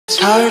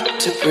hard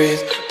to breathe,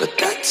 but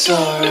that's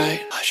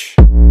alright. Hush.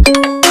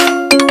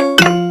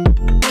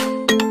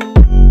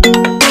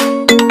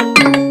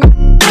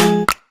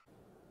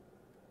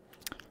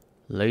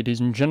 Ladies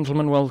and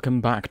gentlemen,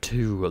 welcome back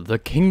to the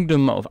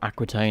Kingdom of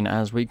Aquitaine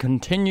as we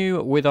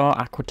continue with our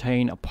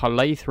Aquitaine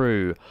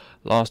playthrough.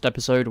 Last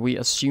episode we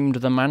assumed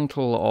the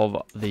mantle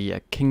of the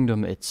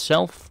kingdom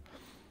itself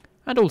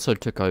and also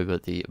took over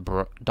the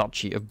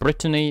Duchy of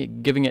Brittany,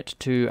 giving it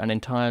to an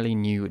entirely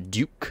new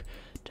duke,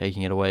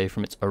 taking it away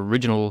from its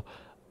original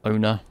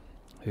owner,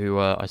 who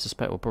I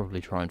suspect will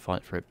probably try and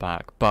fight for it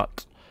back,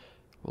 but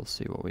we'll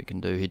see what we can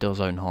do. He does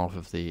own half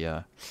of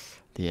the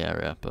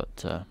area,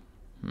 but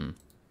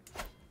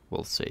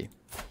we'll see.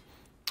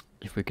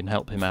 If we can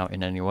help him out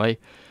in any way,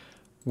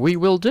 we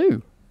will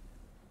do.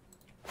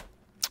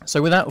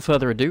 So without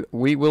further ado,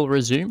 we will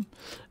resume.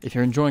 If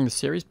you're enjoying the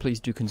series, please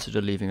do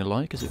consider leaving a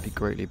like, as it would be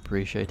greatly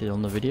appreciated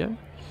on the video.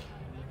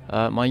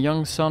 My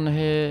young son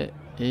here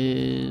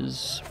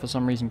is, for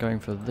some reason, going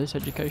for this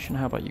education.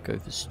 How about you go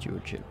for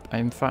stewardship?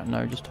 In fact,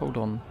 no, just hold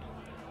on.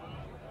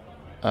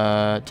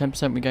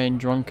 10% we gain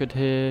drunkard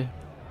here.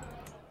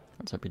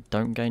 Let's hope we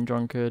don't gain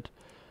drunkard.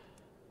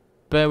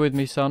 Bear with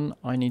me, son.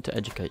 I need to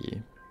educate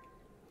you.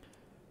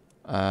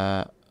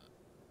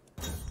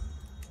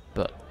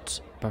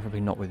 But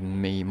preferably not with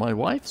me. My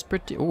wife's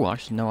pretty... Oh,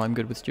 actually, no, I'm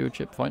good with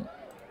stewardship. Fine.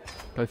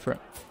 Go for it.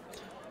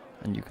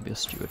 And you can be a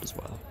steward as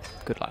well.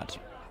 Good lad.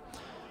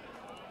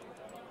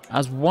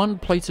 As one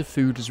plate of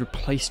food is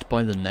replaced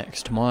by the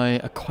next, my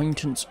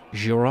acquaintance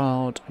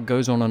Gerard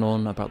goes on and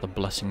on about the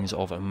blessings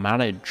of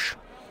marriage.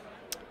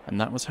 And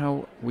that was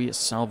how we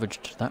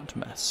salvaged that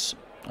mess.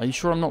 Are you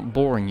sure I'm not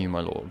boring you,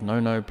 my lord?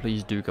 No, no,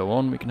 please do go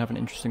on. We can have an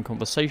interesting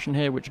conversation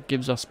here, which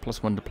gives us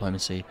 +1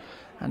 diplomacy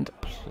and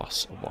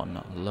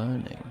 +1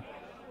 learning.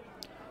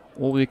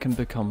 Or we can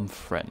become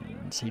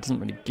friends. He doesn't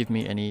really give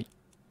me any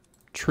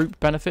troop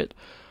benefit,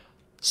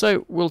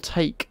 so we'll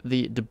take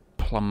the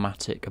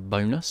diplomatic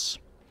bonus.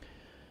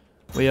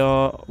 We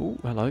are... Oh,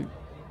 hello.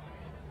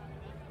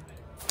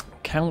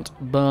 Count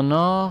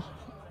Bernard.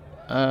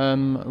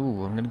 I'm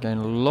going to gain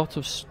a lot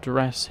of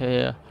stress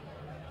here,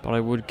 but I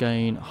would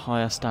gain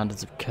higher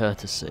standards of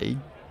courtesy.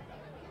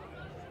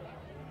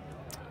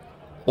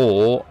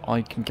 Or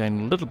I can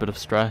gain a little bit of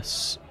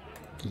stress.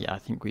 Yeah, I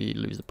think we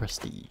lose the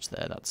prestige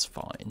there, that's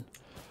fine.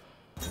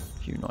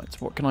 Few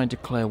knights. What can I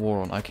declare war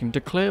on? I can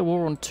declare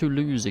war on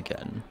Toulouse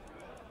again.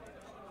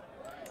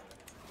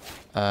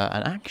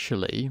 And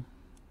actually...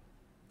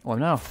 Oh, I'm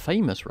now a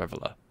famous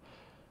reveller.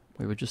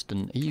 We were just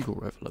an eagle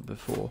reveller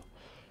before.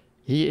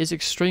 He is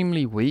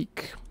extremely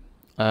weak,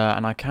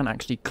 and I can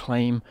actually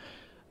claim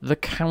the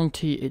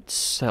county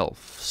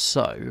itself.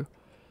 So,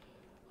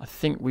 I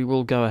think we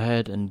will go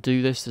ahead and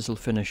do this. This will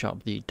finish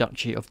up the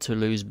Duchy of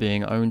Toulouse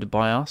being owned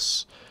by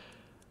us.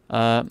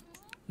 Now,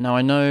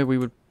 I know we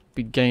would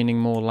be gaining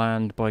more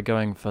land by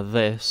going for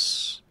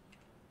this,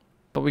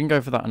 but we can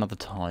go for that another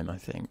time, I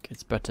think.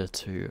 It's better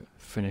to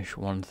finish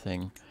one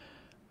thing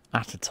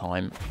at a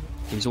time.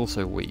 He's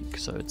also weak,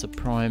 so it's a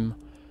prime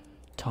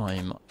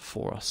time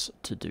for us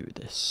to do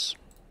this.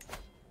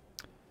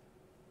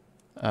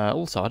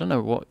 Also, I don't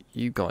know what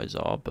you guys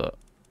are, but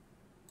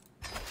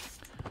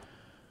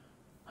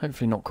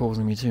hopefully not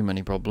causing me too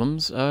many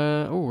problems.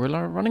 Oh, we're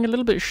running a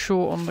little bit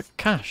short on the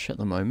cash at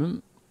the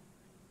moment.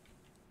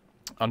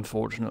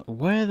 Unfortunately.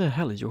 Where the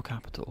hell is your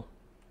capital?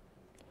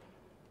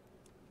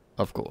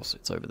 Of course,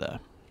 it's over there.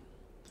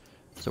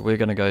 So we're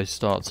going to go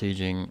start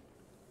sieging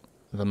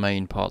the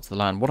main parts of the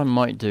land. What I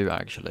might do,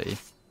 actually...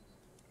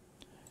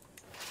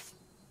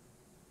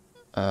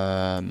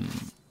 Okay,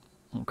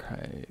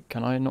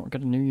 can I not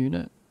get a new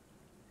unit?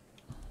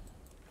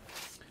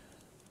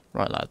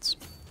 Right, lads.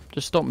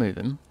 Just stop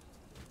moving.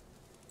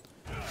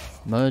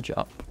 Merge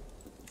up.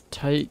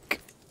 Take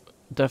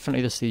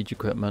definitely the siege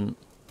equipment.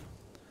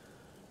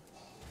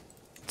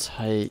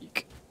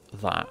 Take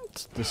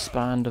that.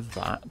 Disband of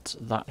that.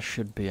 That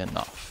should be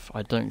enough.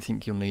 I don't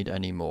think you'll need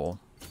any more.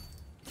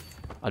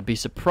 I'd be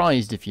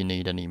surprised if you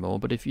need any more,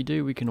 but if you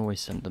do, we can always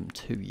send them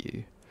to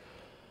you.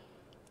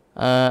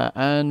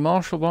 And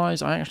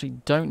martial-wise, I actually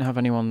don't have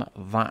anyone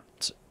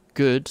that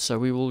good, so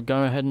we will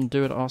go ahead and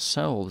do it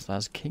ourselves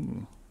as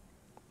king.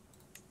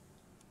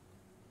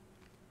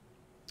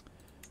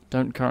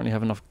 Don't currently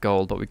have enough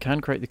gold, but we can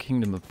create the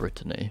Kingdom of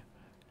Brittany.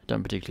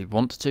 Don't particularly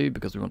want to,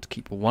 because we want to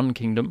keep one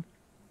kingdom.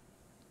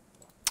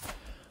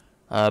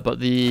 But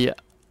the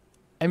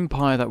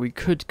empire that we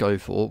could go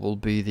for will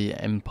be the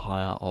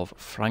Empire of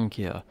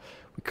Francia.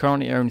 We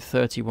currently own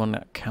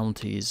 31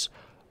 counties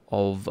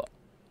of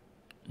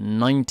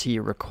 90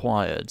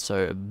 required,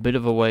 so a bit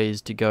of a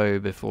ways to go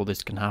before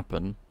this can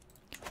happen.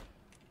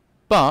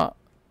 But,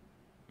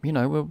 you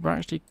know, we're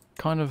actually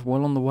kind of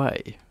well on the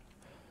way.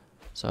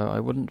 So I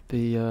wouldn't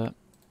be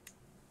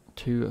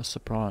too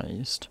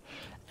surprised.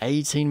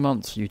 18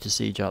 months for you to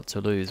siege out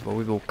Toulouse. Well,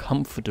 we will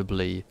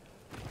comfortably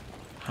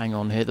hang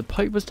on here. The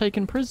Pope was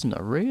taken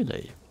prisoner,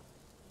 really?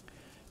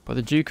 By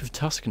the Duke of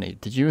Tuscany.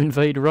 Did you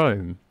invade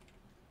Rome?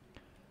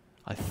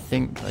 I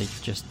think they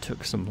just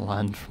took some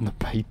land from the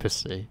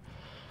papacy.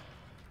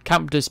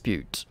 Camp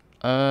dispute.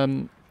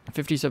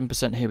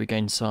 57% here, we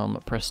gain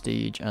some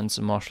prestige and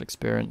some martial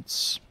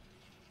experience.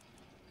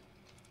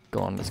 Go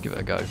on, let's give it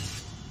a go.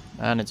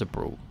 And it's a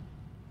brawl.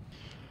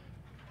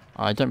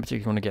 I don't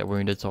particularly want to get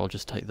wounded, so I'll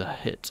just take the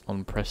hit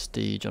on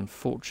prestige,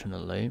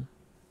 unfortunately.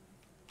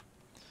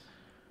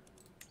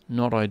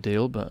 Not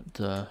ideal, but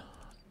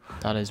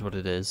that is what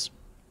it is.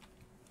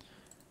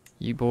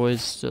 You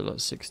boys still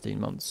at 16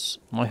 months.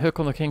 My hook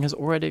on the king has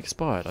already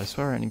expired. I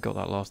swear I only got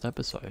that last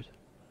episode.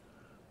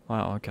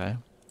 Wow, okay.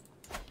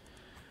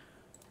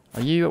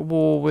 Are you at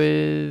war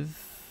with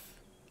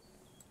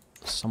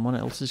someone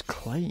else's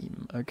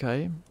claim?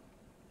 Okay.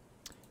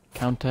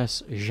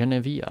 Countess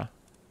Genevieve.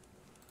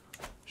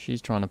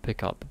 She's trying to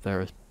pick up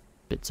various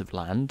bits of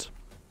land.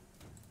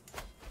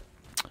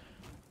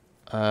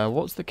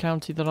 What's the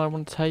county that I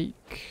want to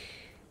take?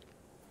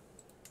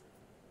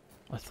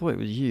 I thought it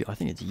was you. I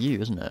think it's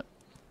you, isn't it?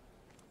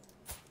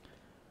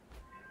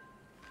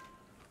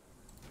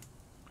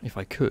 If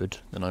I could,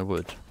 then I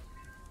would.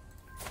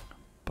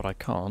 But I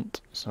can't,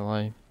 so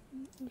I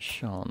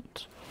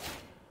shan't.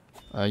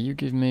 You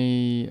give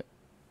me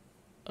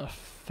a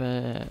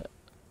fair...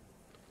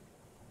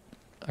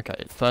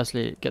 Okay,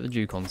 firstly, get the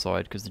Duke on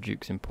side, because the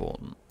Duke's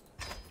important.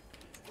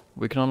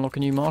 We can unlock a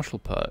new martial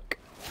perk.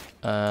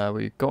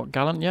 We've got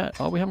Gallant yet?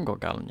 Oh, we haven't got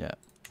Gallant yet.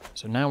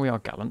 So now we are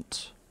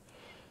Gallant,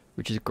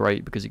 which is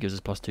great because it gives us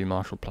 +2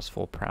 martial,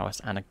 +4 prowess,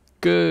 and a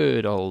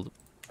good old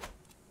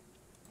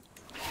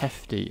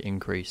hefty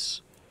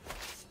increase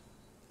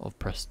of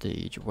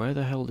prestige. Where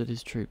the hell did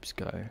his troops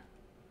go?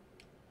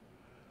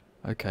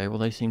 Okay, well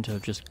they seem to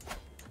have just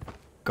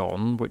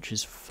gone, which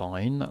is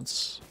fine.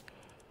 That's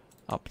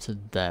up to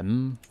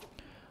them.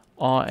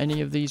 Are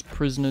any of these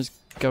prisoners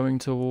going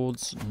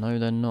towards... No,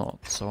 they're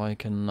not. So I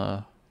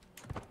can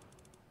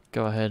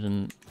go ahead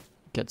and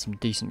get some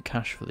decent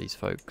cash for these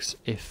folks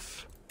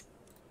if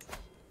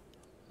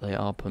they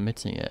are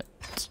permitting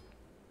it.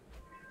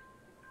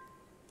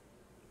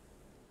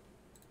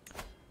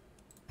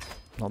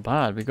 Not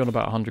bad. We got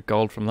about 100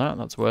 gold from that.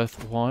 That's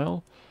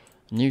worthwhile.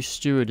 A new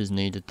steward is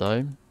needed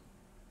though.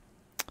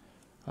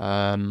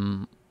 I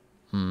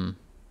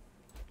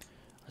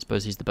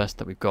suppose he's the best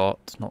that we've got.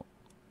 It's not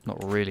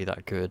really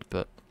that good,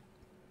 but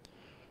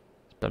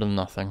it's better than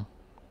nothing.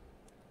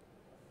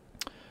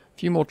 A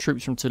few more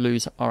troops from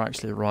Toulouse are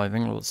actually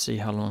arriving. Let's see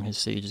how long his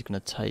siege is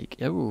going to take.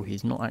 Oh,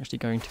 he's not actually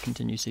going to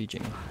continue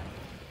sieging.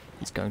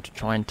 He's going to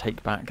try and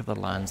take back the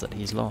lands that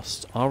he's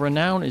lost. Our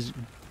renown is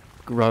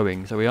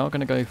growing, so we are going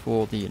to go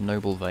for the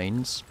noble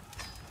veins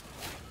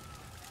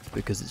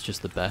because it's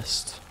just the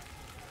best.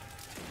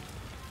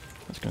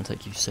 It's going to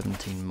take you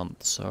 17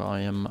 months, so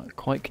I am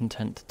quite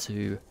content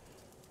to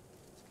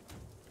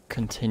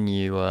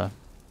continue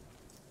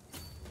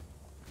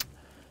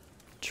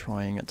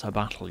trying to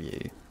battle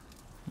you.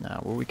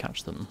 Now, will we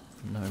catch them?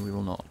 No, we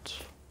will not.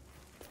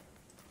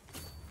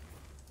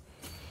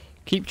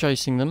 Keep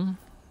chasing them.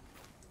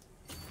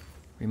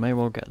 We may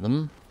well get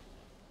them.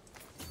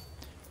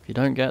 If you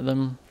don't get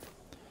them,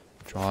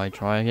 try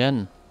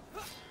again.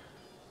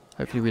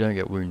 Hopefully we don't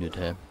get wounded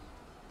here.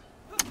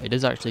 It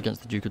is actually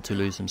against the Duke of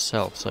Toulouse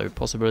himself, so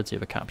possibility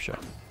of a capture.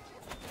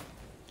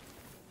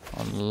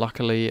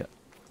 Unluckily,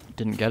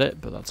 didn't get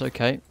it, but that's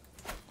okay.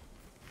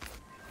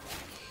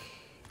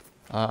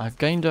 I've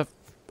gained a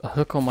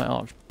hook on my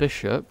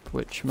Archbishop,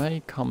 which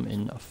may come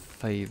in a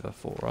favour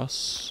for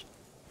us.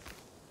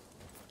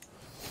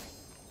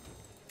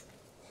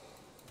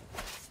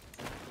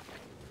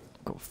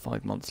 Got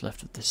 5 months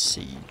left of this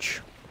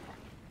siege.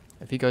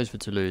 If he goes for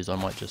Toulouse, I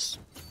might just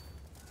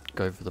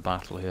go for the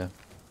battle here.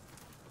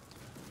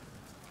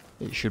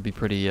 It should be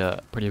pretty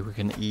quick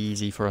and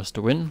easy for us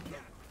to win.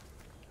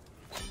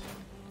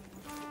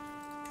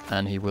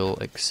 And he will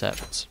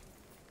accept.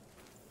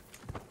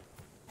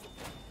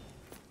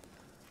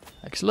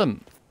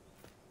 Excellent.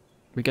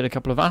 We get a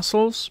couple of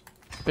vassals.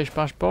 Bish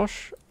bash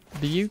bosh.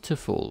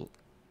 Beautiful.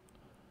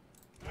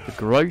 The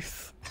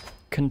growth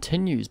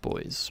continues,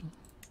 boys.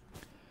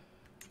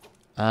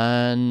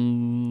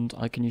 And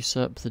I can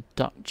usurp the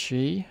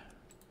duchy.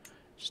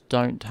 Just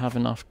don't have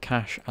enough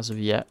cash as of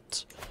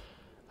yet.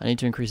 I need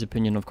to increase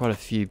opinion of quite a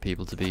few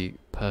people, to be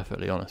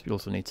perfectly honest. We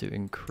also need to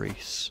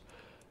increase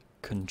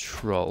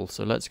control.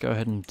 So let's go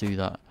ahead and do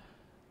that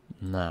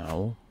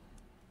now.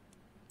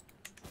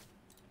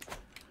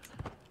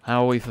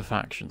 How are we for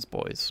factions,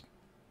 boys?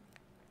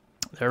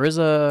 There is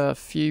a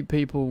few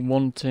people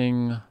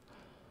wanting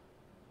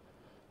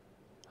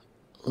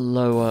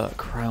lower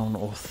crown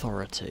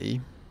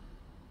authority.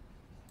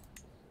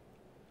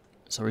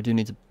 So we do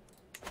need to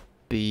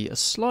be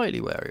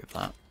slightly wary of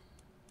that.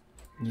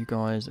 You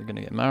guys are going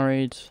to get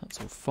married. That's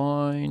all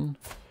fine.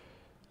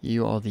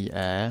 You are the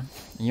heir.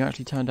 And you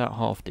actually turned out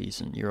half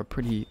decent. You're a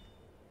pretty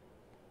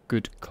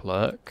good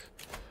clerk.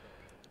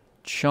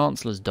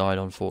 Chancellor's died,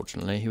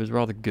 unfortunately. He was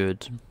rather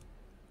good.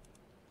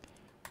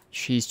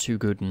 She's too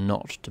good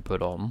not to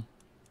put on.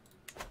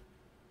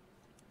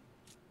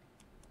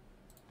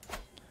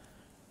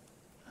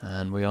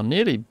 And we are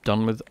nearly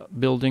done with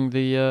building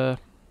the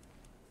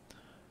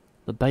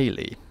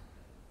Bailey.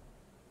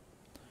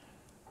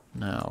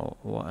 Now,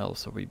 what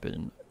else have we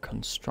been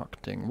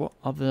constructing? What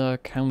other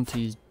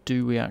counties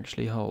do we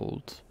actually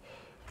hold?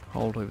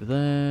 Hold over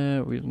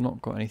there. We've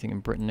not got anything in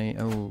Brittany.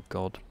 Oh,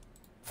 God.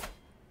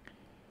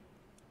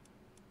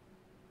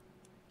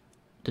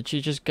 Did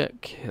she just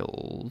get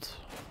killed?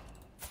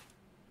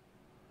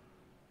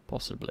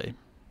 Possibly.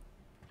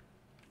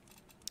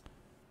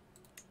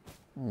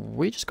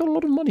 We just got a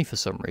lot of money for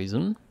some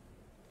reason.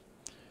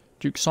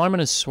 Duke Simon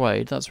is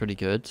swayed. That's really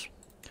good.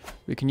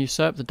 We can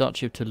usurp the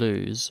Duchy of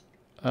Toulouse.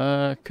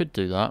 Could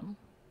do that.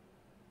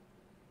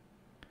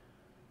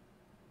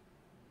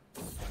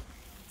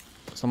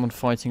 Someone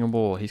fighting a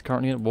war. He's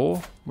currently at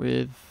war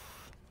with...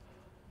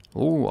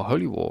 Oh, a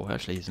holy war.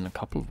 Actually, he's in a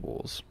couple of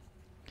wars.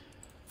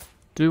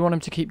 Do we want him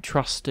to keep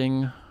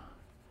trusting?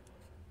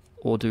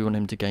 Or do we want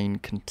him to gain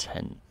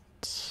content?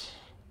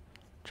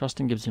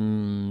 Trusting gives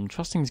him...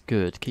 Trusting's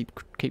good.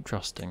 Keep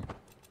trusting.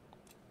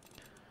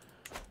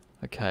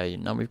 Okay,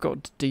 now we've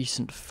got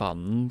decent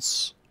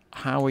funds.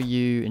 How are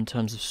you in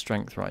terms of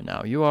strength right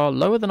now? You are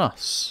lower than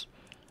us.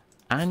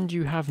 And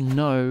you have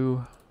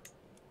no...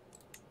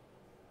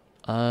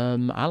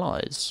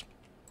 allies.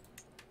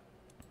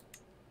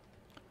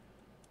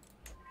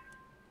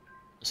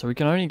 So we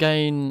can only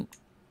gain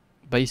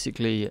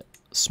basically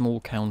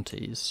small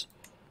counties.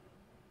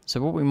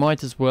 So what we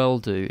might as well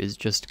do is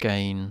just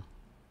gain...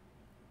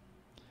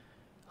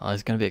 Oh,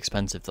 it's going to be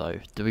expensive though.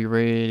 Do we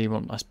really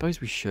want... I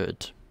suppose we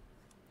should.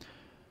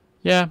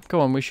 Yeah, go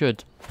on, we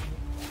should.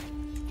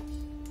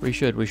 We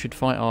should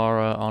fight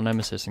our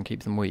nemesis and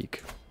keep them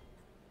weak.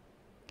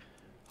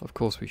 Of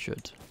course we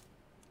should.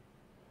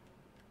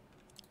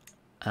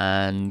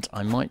 And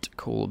I might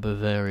call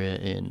Bavaria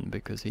in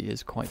because he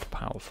is quite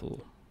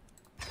powerful.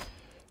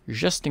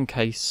 Just in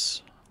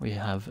case we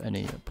have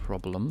any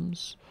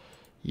problems.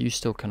 You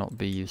still cannot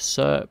be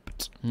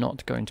usurped.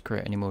 Not going to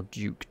create any more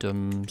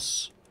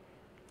dukedoms.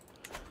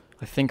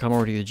 I think I'm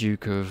already the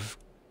Duke of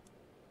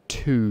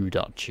 2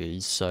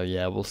 duchies, so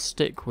yeah, we'll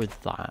stick with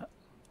that.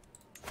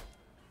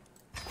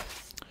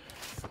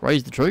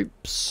 Raise the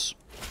troops.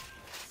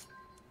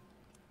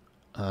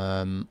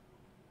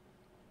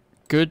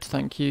 Good,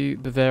 thank you,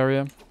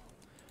 Bavaria.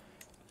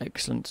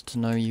 Excellent to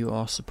know you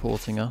are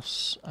supporting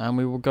us. And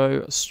we will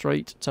go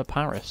straight to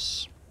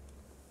Paris.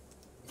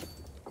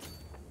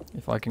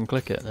 If I can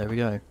click it, there we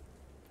go.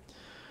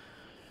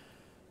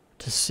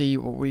 To see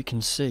what we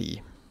can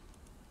see.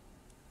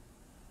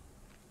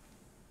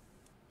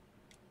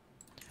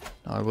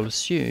 Now, I will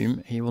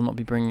assume he will not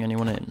be bringing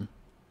anyone in.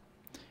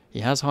 He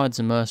has hired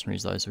some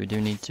mercenaries though, so we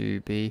do need to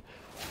be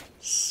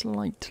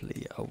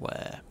slightly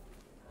aware.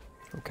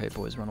 Okay,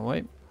 boys, run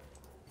away.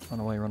 Run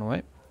away, run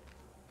away.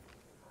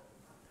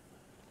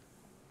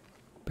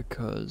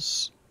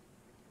 Because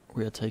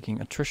we are taking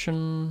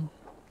attrition.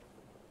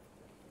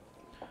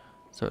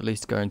 So at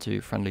least go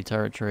into friendly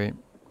territory.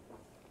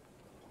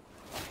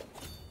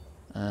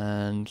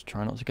 And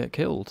try not to get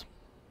killed.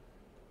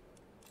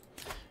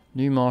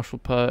 New martial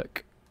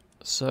perk.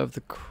 Serve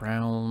the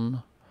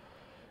crown.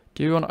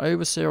 Do you want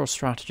overseer or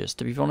strategist?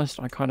 To be honest,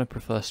 I kind of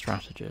prefer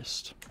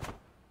strategist.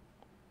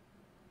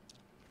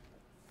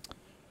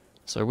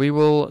 So we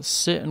will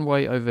sit and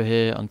wait over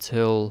here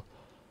until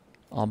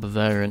our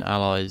Bavarian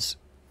allies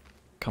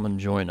come and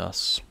join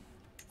us.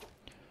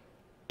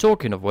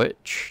 Talking of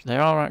which, they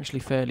are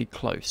actually fairly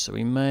close, so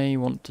we may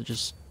want to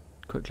just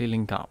quickly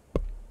link up.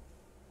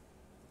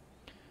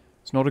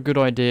 It's not a good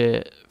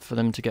idea for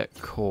them to get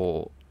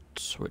caught,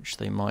 which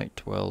they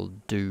might well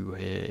do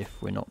here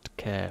if we're not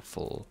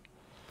careful.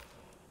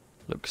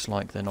 Looks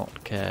like they're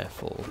not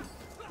careful.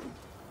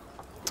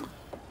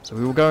 So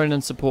we will go in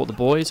and support the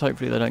boys.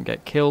 Hopefully they don't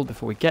get killed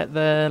before we get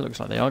there. Looks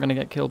like they are going to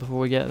get killed before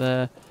we get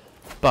there.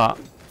 But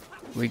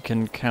we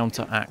can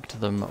counteract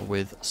them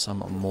with some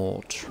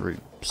more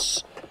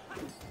troops.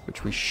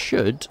 Which we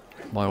should,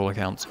 by all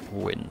accounts,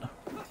 win.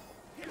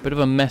 Bit of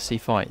a messy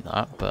fight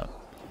that, but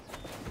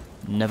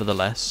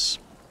nevertheless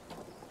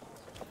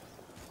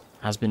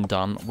has been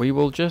done. We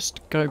will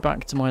just go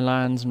back to my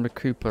lands and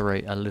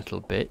recuperate a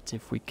little bit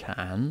if we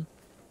can.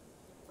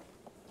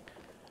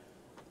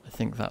 I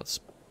think that's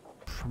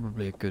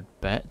probably a good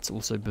bet.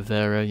 Also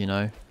Bavaria, you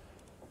know.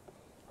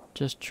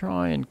 Just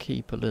try and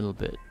keep a little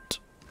bit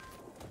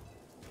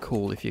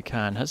cool if you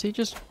can. Has he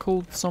just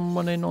called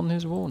someone in on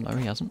his war? No,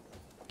 he hasn't.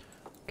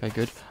 Okay,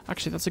 good.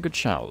 Actually, that's a good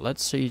shout.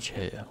 Let's siege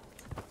here.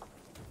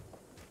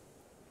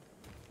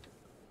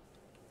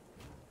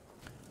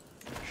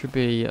 Should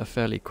be a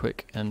fairly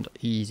quick and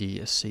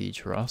easy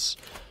siege for us.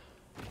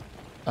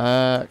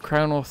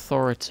 Crown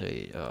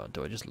Authority.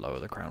 Do I just lower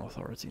the Crown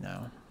Authority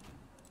now?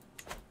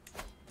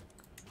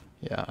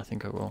 Yeah, I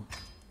think I will.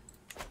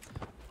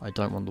 I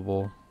don't want the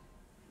war.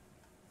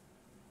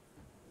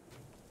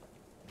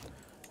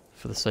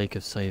 For the sake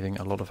of saving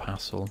a lot of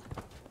hassle.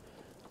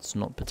 It's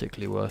not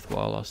particularly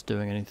worthwhile us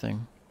doing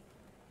anything.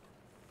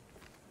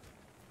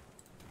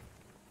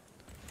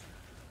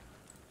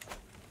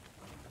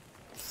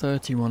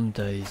 "31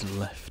 days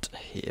left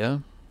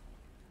here.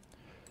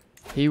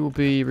 He will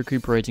be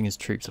recuperating his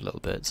troops a little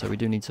bit, so we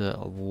do need to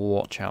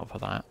watch out for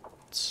that.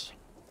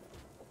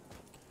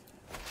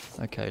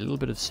 Okay, a little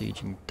bit of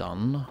sieging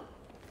done.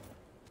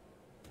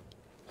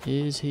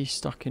 Is he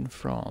stuck in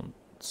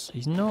France?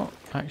 He's not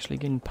actually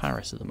in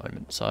Paris at the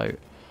moment, so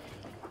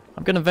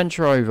I'm going to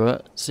venture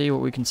over, see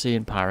what we can see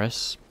in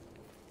Paris.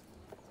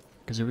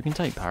 Because if we can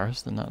take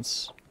Paris, then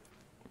that's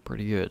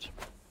pretty good.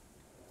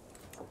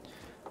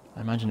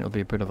 I imagine it'll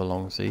be a bit of a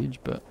long siege,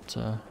 but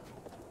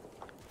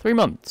 3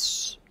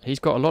 months. He's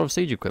got a lot of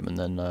siege equipment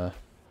then,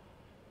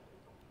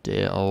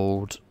 dear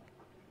old...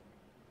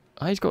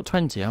 Oh, he's got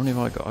 20. How many have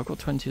I got? I've got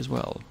 20 as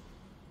well.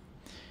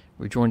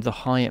 We joined the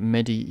high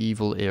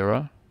medieval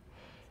era.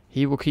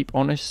 He will keep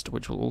honest,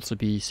 which will also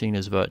be seen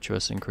as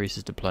virtuous,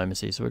 increases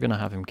diplomacy, so we're going to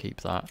have him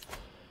keep that.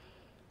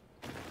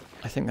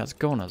 I think that's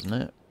gone, hasn't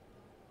it?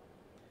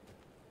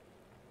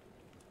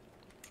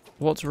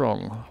 What's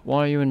wrong?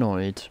 Why are you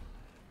annoyed?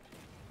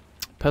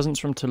 Peasants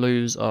from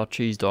Toulouse are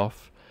cheesed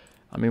off.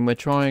 I mean, we're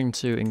trying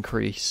to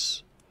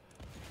increase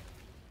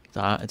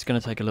that. It's going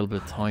to take a little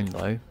bit of time,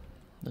 though.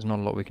 There's not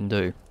a lot we can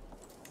do.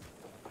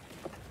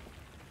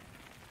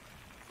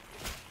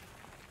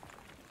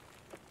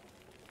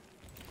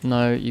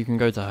 No, you can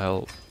go to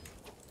hell.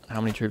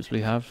 How many troops do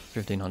we have?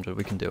 1,500.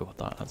 We can deal with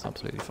that. That's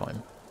absolutely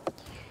fine.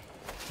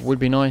 Would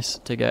be nice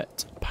to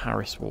get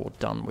Paris War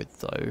done with,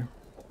 though.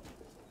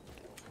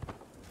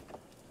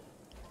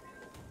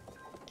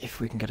 If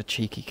we can get a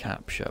cheeky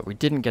capture. We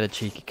didn't get a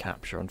cheeky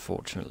capture,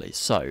 unfortunately.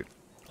 So,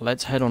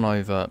 let's head on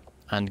over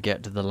and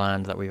get to the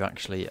land that we've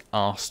actually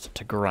asked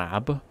to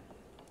grab.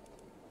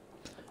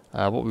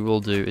 What we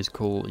will do is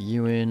call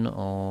you in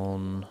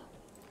on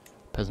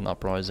Peasant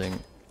Uprising.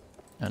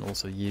 And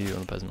also you on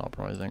the Peasant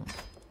Uprising.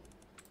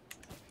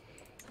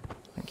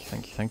 Thank you,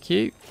 thank you, thank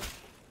you.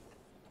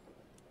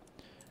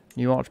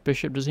 New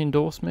Archbishop, does he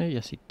endorse me?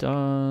 Yes, he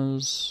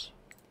does.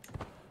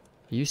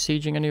 Are you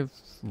sieging any of...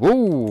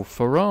 Whoa,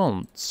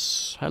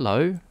 France!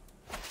 Hello.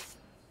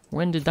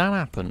 When did that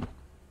happen?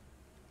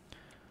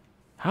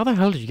 How the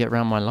hell did you get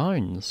around my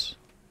lines?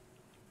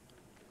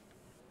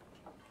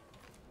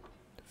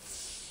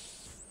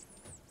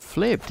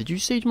 Flip, did you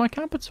siege my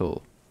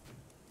capital?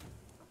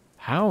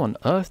 How on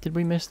earth did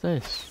we miss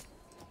this?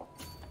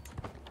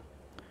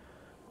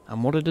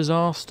 And what a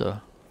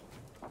disaster.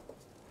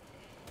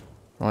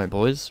 Right,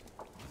 boys.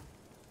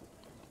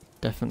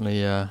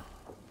 Definitely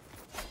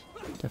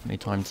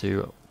time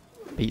to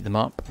beat them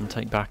up and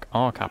take back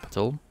our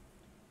capital.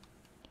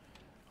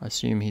 I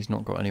assume he's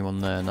not got anyone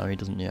there. No, he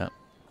doesn't yet.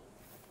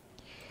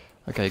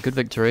 Okay, good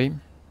victory.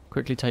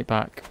 Quickly take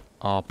back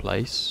our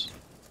place.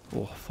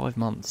 Oh, 5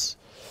 months.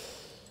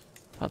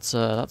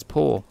 That's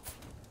poor.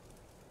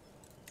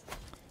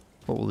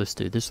 What will this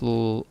do? This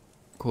will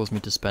cause me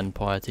to spend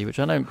piety, which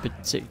I don't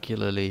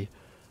particularly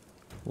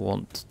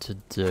want to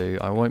do.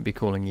 I won't be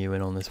calling you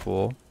in on this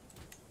war.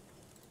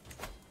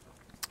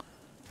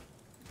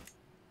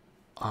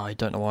 I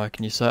don't know why I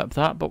can usurp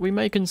that, but we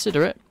may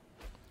consider it.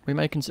 We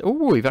may consider... Oh,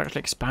 we've actually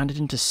expanded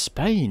into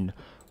Spain.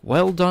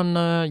 Well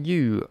done,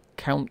 you,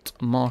 Count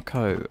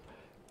Marco.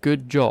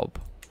 Good job.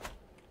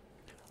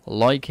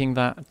 Liking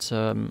that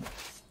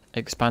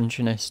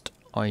expansionist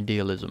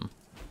idealism.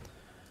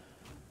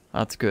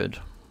 That's good.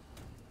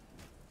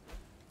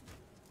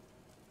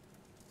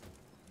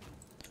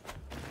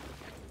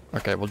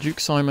 Okay, well, Duke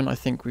Simon, I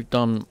think we've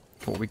done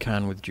what we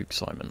can with Duke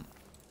Simon.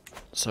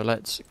 So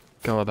let's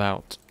go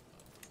about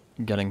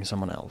getting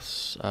someone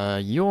else.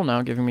 You're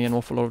now giving me an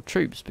awful lot of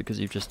troops because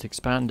you've just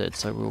expanded,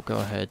 so we'll go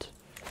ahead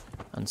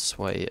and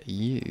sway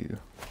you.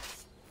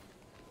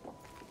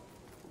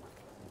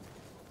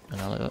 And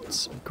now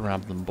let's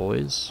grab them,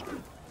 boys.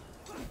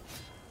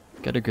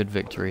 Get a good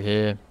victory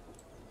here.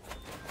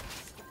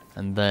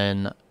 And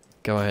then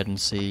go ahead and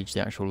siege the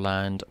actual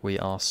land we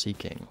are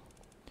seeking.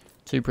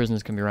 2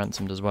 prisoners can be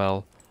ransomed as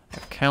well. A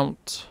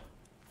count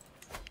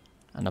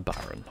and a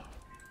baron.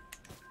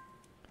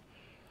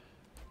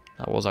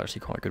 That was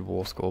actually quite a good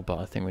war score, but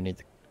I think we need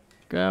the...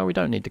 Well, we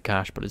don't need the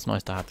cash, but it's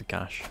nice to have the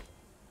cash.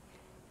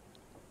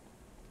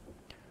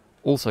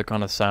 Also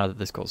kind of sad that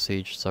this got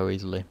sieged so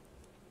easily.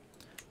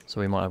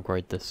 So we might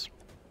upgrade this.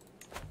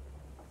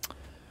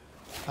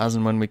 As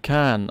and when we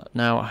can.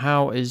 Now,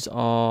 how is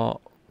our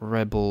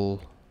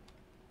rebel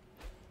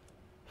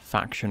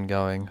faction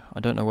going? I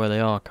don't know where they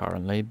are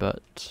currently,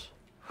 but...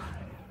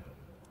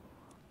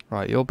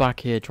 Right, you're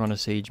back here trying to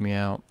siege me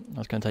out.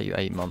 That's going to take you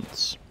 8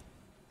 months.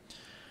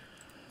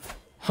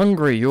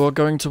 Hungary, you are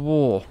going to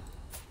war.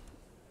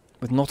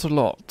 With not a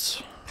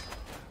lot.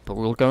 But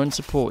we'll go and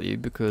support you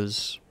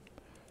because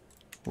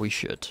we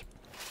should.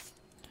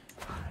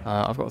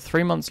 I've got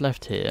 3 months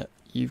left here.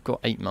 You've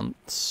got 8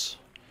 months.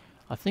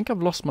 I think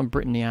I've lost my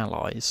Brittany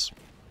allies.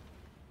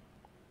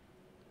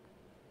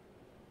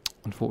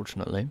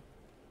 Unfortunately.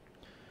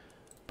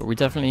 But we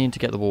definitely need to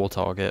get the war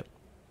target.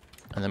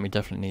 And then we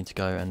definitely need to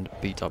go and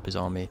beat up his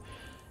army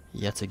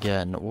yet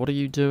again. What are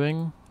you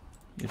doing?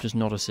 You're just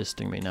not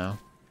assisting me now.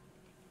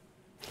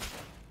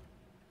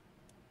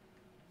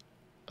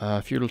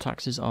 Feudal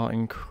taxes are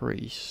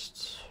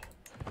increased.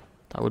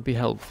 That would be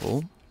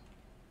helpful.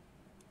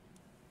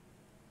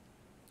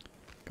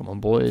 Come on,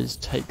 boys.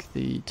 Take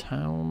the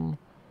town.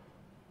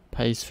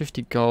 Pays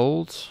 50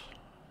 gold.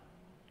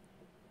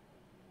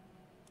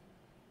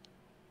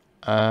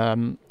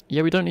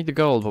 Yeah, we don't need the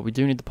gold, but we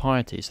do need the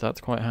piety, so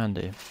that's quite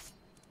handy.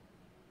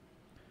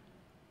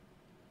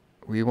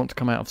 We want to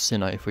come out of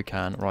Sinner if we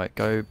can. Right,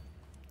 go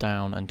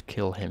down and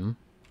kill him.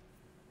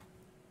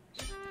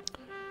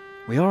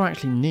 We are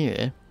actually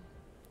near.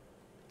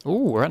 Ooh,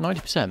 we're at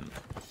 90%.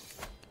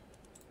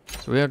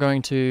 So we are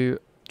going to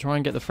try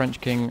and get the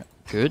French king.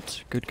 Good,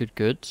 good, good,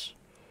 good.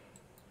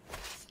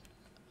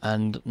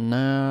 And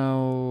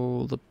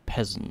now the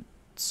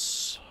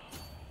peasants.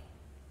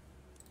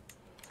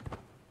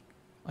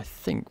 I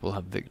think we'll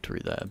have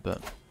victory there,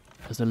 but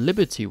there's a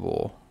Liberty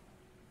War.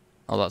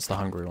 Oh, that's the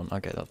Hungary one.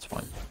 Okay, that's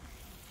fine.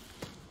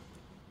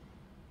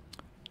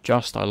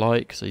 Just I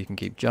like, so you can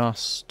keep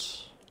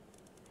just.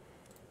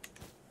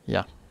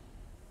 Yeah.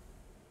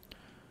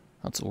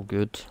 That's all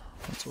good.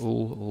 That's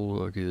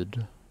all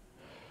good.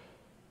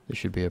 This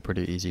should be a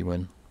pretty easy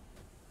win.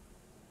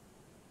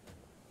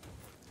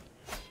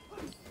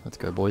 Let's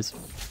go, boys.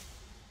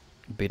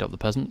 Beat up the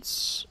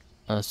peasants.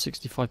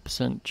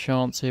 65%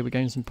 chance here we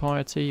gain some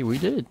piety. We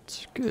did.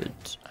 Good.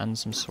 And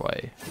some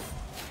sway.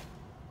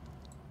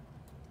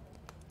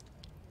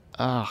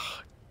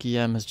 Ah,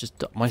 Guillaume has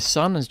just my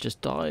son has just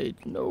died.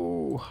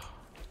 No.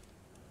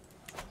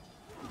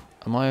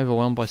 Am I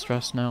overwhelmed by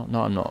stress now?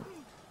 No, I'm not.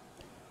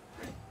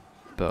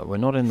 But we're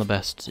not in the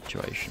best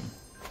situation.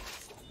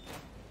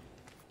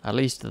 At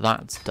least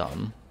that's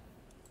done.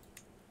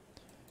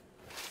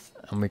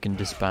 And we can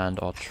disband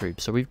our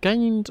troops. So we've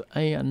gained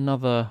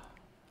another.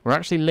 We're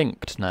actually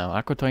linked now.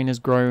 Aquitaine has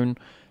grown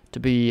to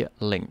be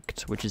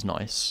linked, which is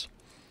nice.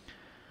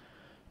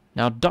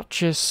 Now,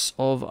 Duchess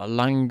of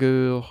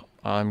Langour.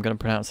 I'm going to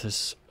pronounce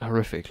this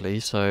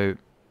horrifically, so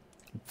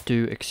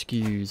do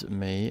excuse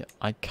me.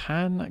 I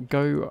can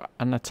go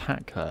and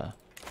attack her,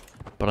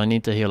 but I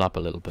need to heal up a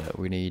little bit.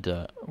 We need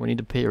a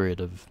period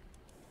of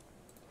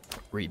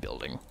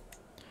rebuilding.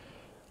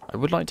 I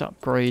would like to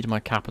upgrade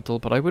my capital,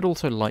 but I would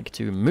also like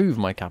to move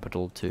my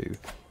capital to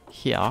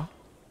here,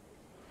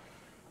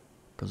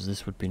 because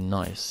this would be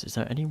nice. Is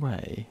there any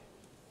way?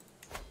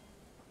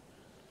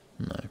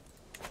 No.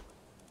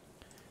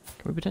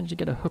 Can we potentially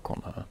get a hook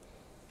on her?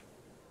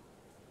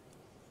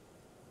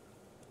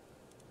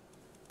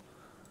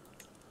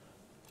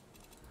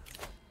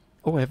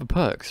 Oh, I have a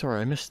perk. Sorry,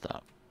 I missed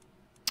that.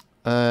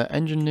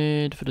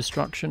 Engineered for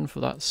destruction for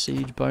that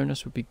siege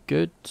bonus would be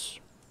good.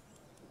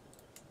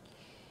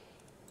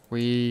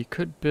 We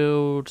could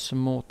build some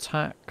more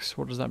tax.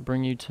 What does that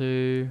bring you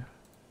to?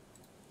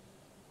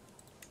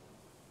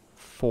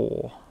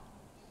 4.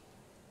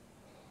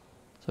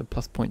 So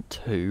plus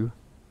 0.2.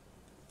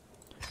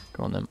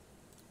 Go on then.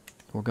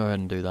 We'll go ahead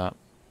and do that.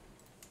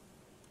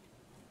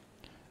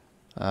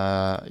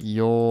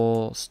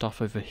 Your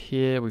stuff over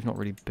here we've not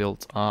really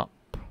built up.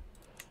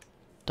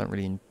 Don't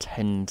really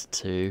intend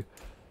to.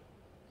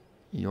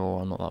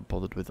 You're not that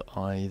bothered with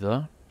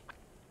either.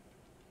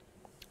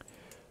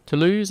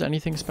 Toulouse,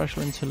 anything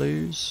special in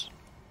Toulouse?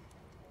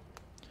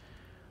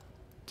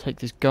 Take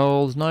this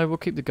gold. No, we'll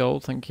keep the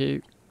gold, thank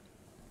you.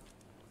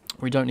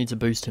 We don't need to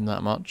boost him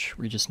that much.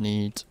 We just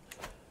need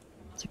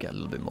to get a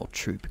little bit more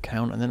troop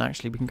count. And then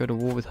actually we can go to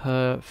war with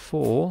her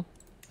for...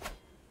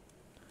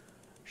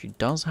 She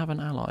does have an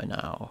ally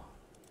now.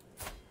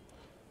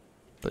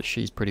 But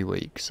she's pretty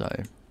weak, so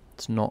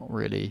it's not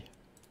really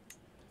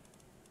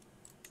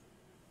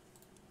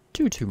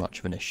too much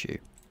of an issue.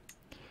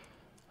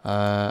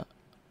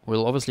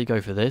 We'll obviously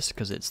go for this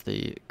because it's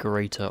the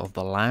greater of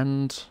the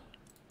land,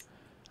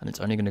 and it's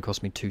only going to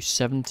cost me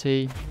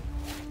 270,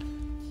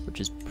 which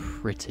is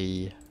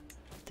pretty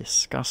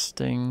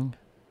disgusting.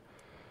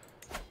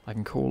 I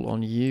can call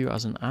on you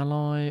as an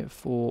ally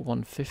for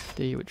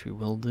 150, which we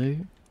will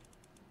do.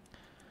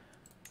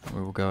 And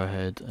we will go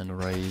ahead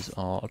and raise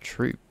our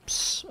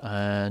troops.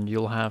 And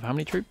you'll have how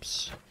many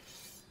troops?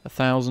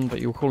 1,000, but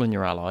you'll call in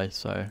your ally,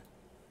 so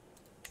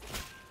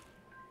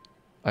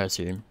I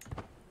assume.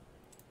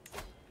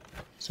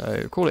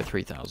 So call it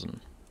 3,000.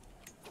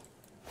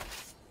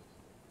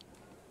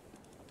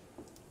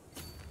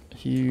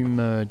 You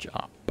merge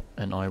up,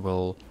 and I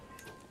will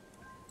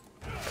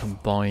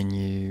combine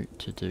you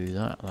to do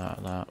that,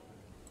 and that.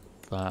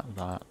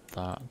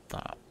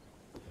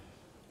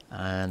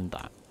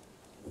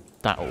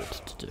 That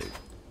ought to do.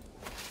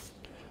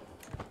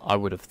 I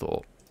would have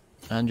thought.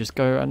 And just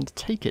go and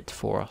take it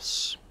for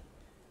us.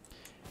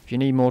 If you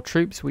need more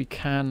troops, we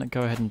can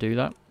go ahead and do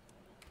that.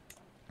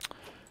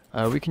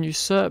 We can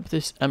usurp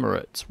this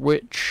emirate,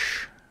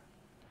 which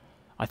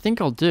I think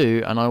I'll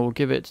do, and I will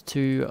give it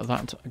to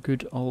that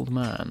good old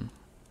man.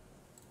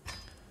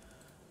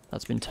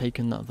 That's been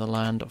taken the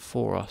land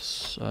for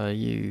us.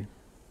 You.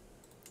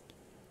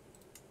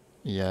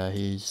 Yeah,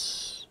 he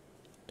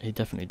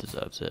definitely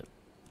deserves it.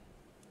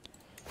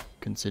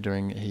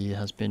 Considering he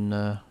has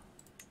been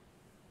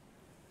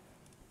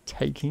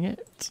taking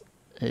it.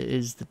 It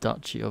is the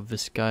Duchy of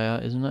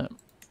Vizcaya, isn't it?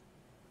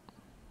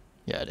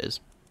 Yeah, it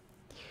is.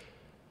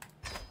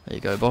 There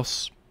you go,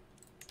 boss.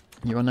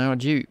 You are now a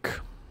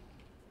duke.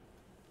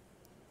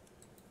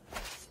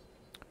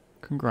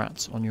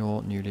 Congrats on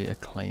your newly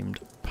acclaimed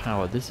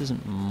power. This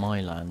isn't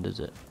my land, is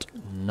it?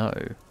 No.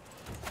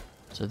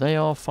 So they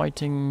are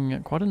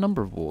fighting quite a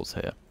number of wars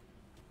here.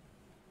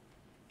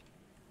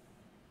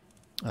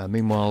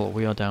 Meanwhile,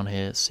 we are down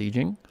here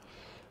sieging.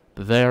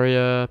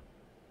 Bavaria,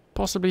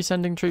 possibly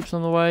sending troops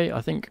on the way.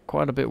 I think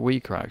quite a bit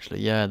weaker, actually.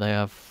 Yeah, they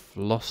have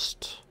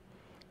lost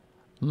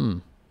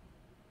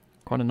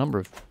quite a number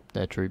of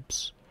their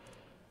troops.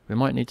 We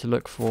might need to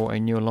look for a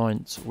new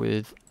alliance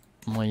with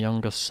my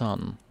younger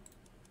son.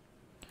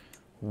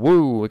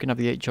 Woo, we can have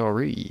the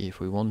HRE if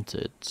we want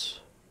it.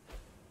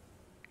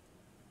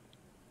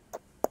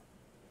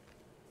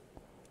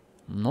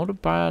 Not a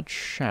bad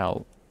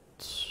shout.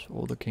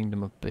 Or the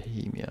Kingdom of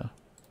Bohemia.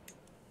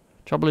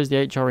 Trouble is the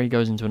HRE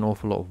goes into an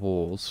awful lot of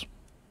wars.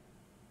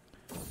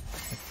 I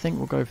think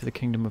we'll go for the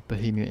Kingdom of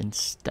Bohemia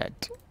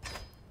instead.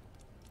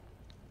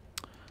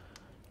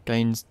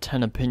 Gains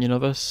 10 opinion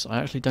of us. I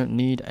actually don't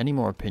need any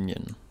more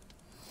opinion.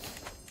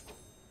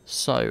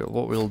 So,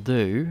 what we'll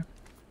do...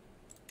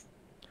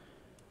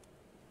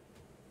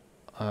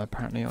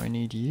 apparently I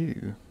need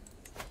you.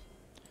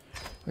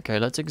 Okay,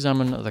 let's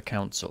examine the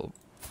council.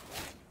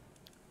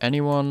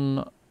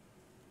 Anyone...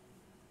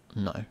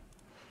 No.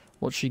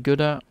 What's she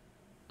good at?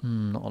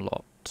 Not a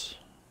lot.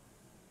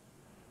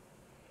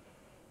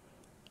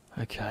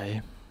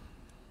 Okay.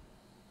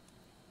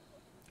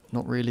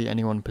 Not really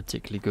anyone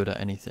particularly good at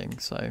anything,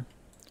 so I'm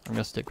going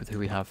to stick with who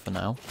we have for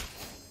now.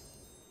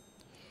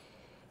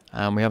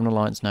 And we have an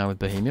alliance now with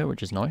Bohemia,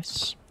 which is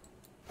nice.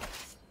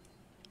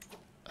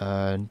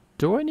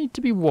 Do I need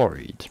to be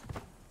worried?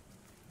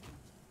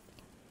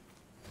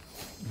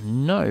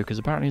 No, because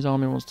apparently his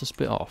army wants to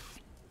split off.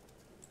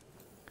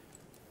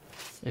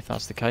 If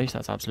that's the case,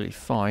 that's absolutely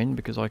fine,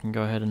 because I can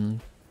go ahead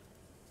and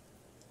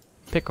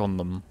pick on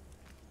them.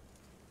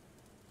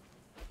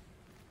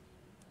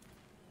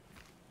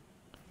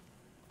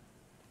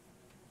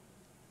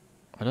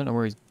 I don't know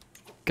where he's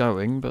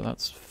going, but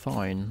that's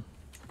fine.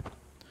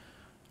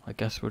 I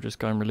guess we'll just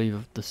go and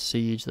relieve the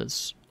siege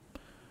that's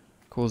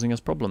causing us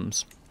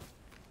problems.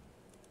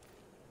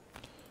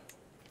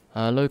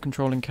 Low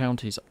controlling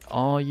counties.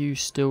 Are you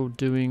still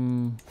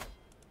doing...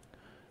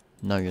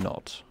 No, you're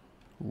not.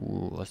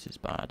 Ooh, this is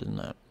bad, isn't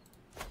it?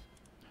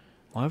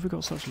 Why have we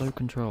got such low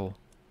control?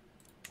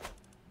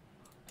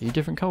 Are you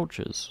different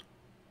cultures?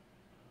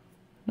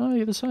 No,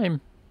 you're the same.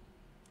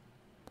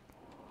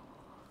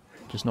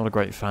 Just not a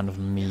great fan of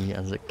me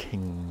as a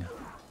king.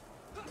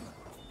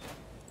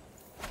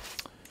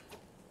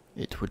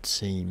 It would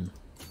seem.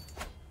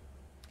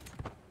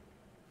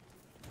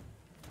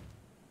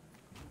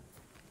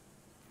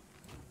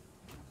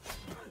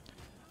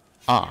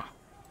 Ah.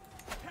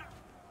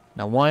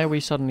 Now why are we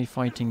suddenly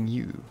fighting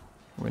you?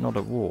 We're not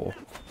at war.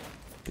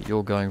 But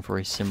you're going for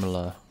a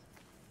similar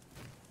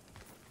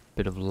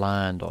bit of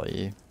land, are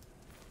you?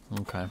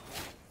 Okay.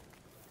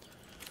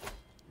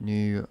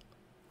 New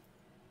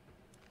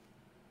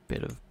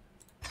bit of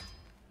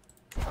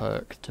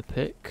perk to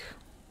pick.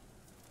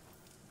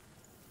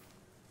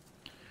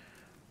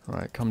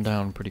 Right, come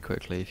down pretty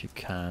quickly if you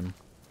can.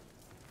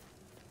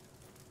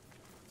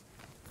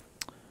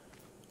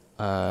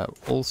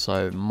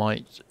 Also,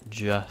 might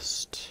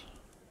just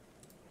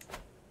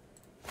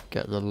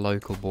get the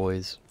local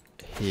boys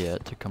here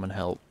to come and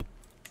help.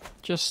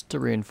 Just to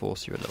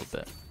reinforce you a little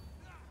bit.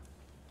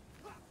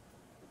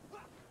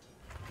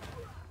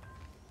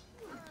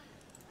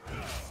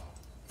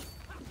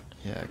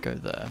 Yeah, go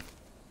there.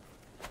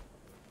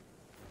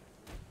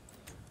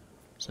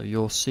 So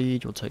your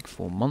siege will take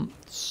 4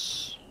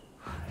 months.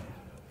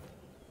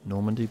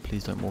 Normandy,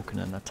 please don't walk in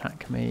and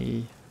attack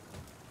me.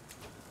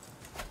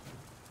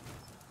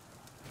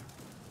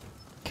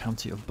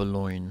 County of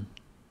Boulogne.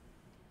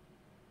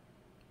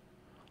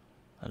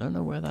 I don't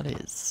know where that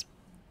is.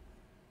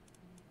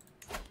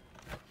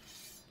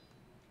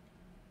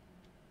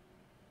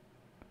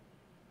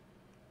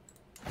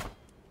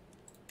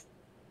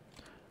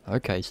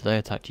 Okay, so they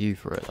attacked you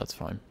for it, that's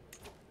fine.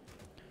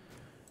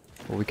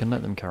 Well, we can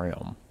let them carry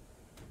on.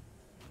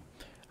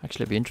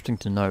 Actually, it'd be interesting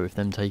to know if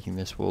them taking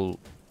this will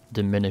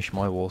diminish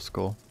my war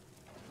score.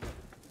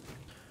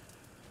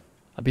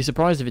 I'd be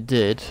surprised if it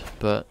did,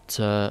 but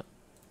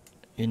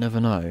you never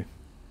know.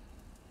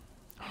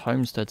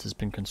 Homestead has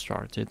been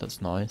constructed,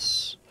 that's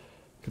nice.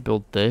 Could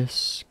build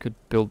this, could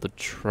build the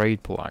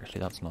trade port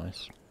actually, that's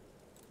nice.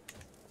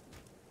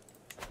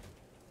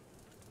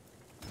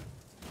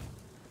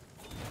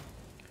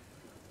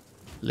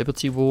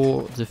 Liberty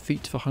War,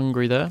 defeat for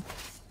Hungary there.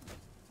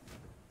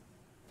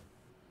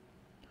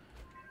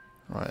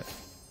 Right.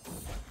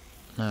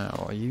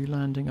 Now, are you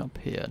landing up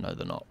here? No,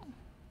 they're not.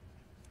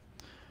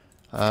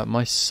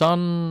 My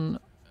son...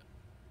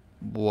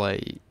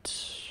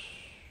 Wait.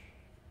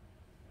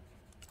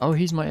 Oh,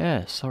 he's my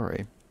heir,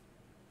 sorry.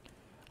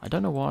 I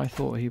don't know why I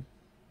thought he...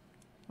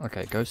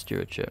 Okay, go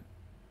stewardship.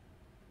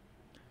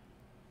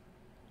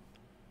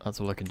 That's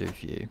all I can do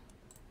for you.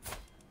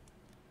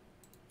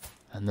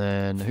 And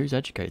then, who's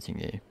educating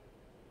you?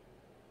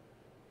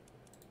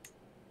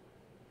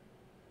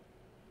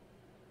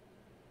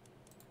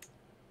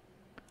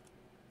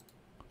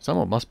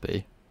 Someone must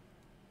be.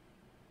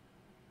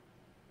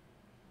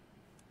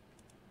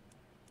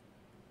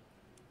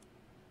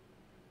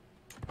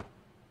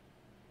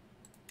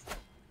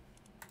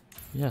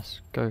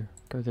 Yes, go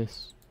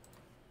this.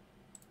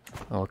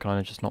 Oh, can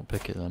I just not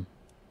pick it then?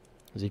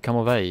 Has he come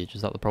of age?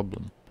 Is that the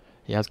problem?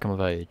 He has come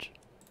of age.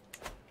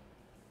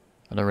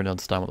 I don't really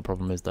understand what the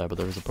problem is there, but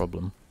there is a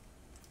problem.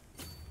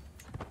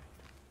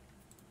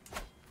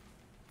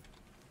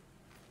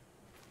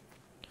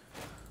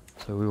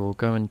 So we will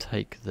go and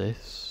take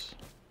this.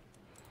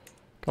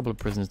 A couple of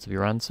prisoners to be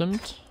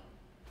ransomed.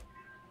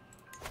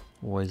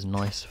 Always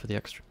nice for the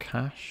extra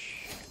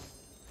cash.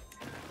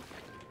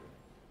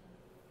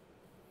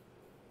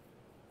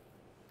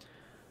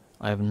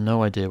 I have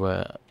no idea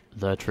where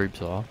their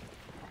troops are.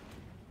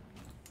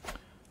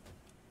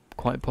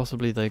 Quite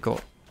possibly they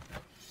got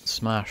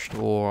smashed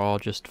or are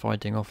just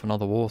fighting off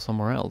another war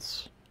somewhere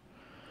else.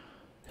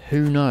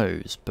 Who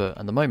knows? But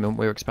at the moment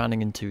we're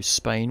expanding into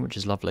Spain, which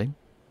is lovely.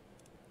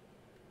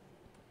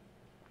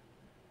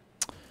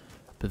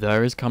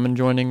 Bavaria is coming,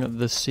 joining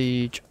the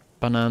siege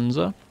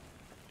bonanza.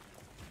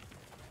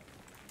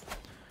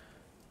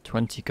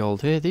 20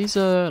 gold here. These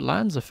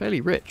lands are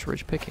fairly rich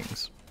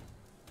pickings.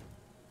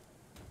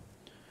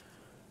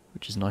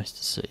 Which is nice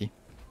to see.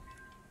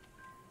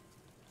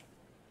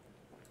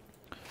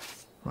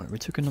 Right, we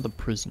took another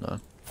prisoner.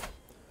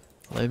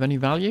 Are they of any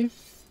value?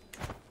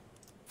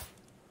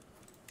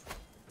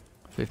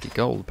 50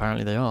 gold,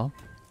 apparently they are.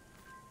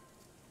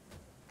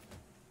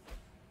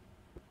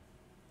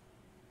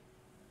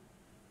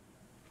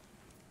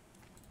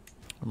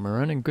 And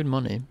we're earning good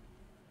money.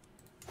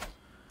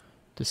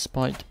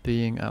 Despite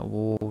being at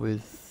war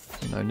with,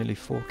 you know, nearly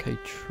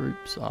 4k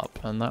troops up.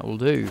 And that will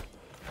do.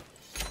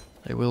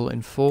 They will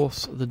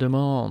enforce the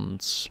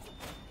demands.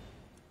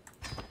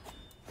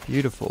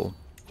 Beautiful.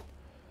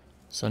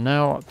 So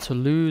now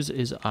Toulouse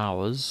is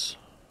ours.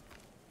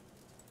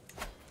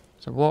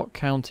 So what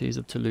counties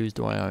of Toulouse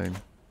do I own?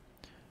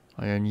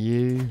 I own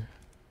you.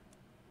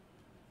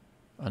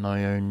 And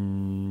I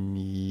own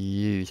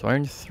you. So I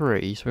own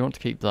 3, so we want to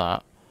keep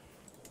that.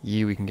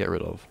 You we can get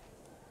rid of.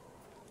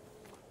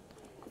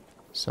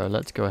 So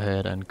let's go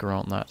ahead and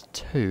grant that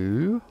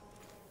to...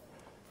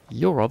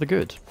 You're rather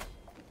good.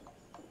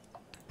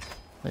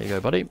 There you go,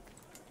 buddy.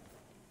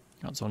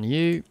 That's on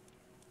you.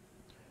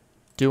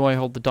 Do I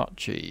hold the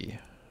duchy?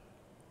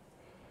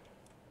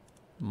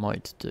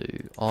 Might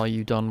do. Are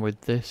you done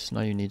with this?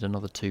 No, you need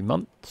another 2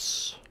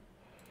 months.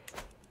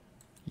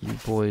 You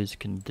boys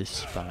can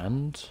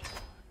disband.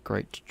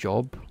 Great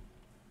job.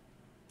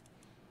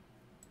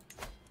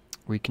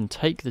 We can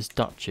take this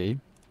duchy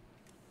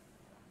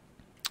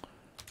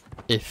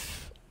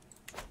if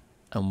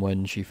and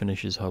when she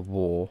finishes her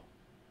war.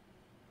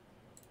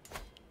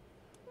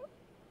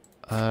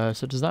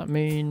 So does that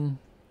mean...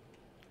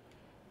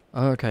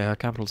 Oh, okay, her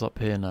capital's up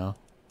here now.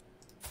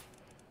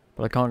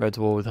 But I can't go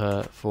to war with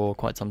her for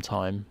quite some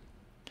time.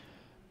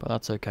 But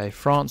that's okay.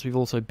 France we've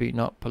also beaten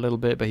up a little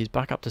bit, but he's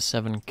back up to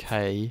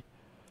 7k.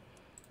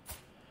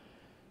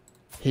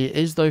 He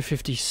is, though,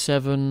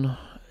 57.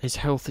 His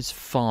health is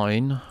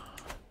fine.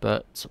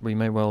 But we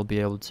may well be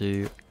able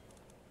to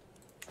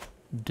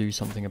do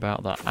something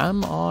about that.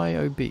 Am I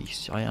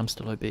obese? I am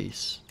still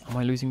obese. Am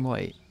I losing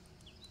weight?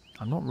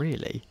 I'm not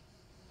really.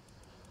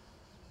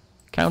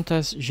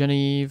 Countess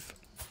Genevieve.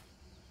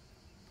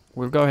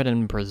 We'll go ahead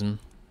and imprison.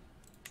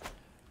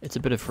 It's a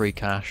bit of free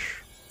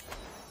cash.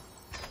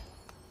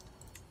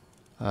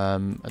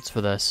 It's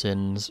for their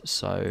sins,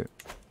 so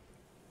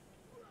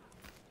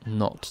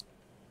not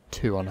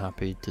too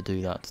unhappy to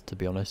do that, to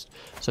be honest.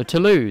 So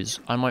Toulouse,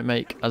 I might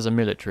make as a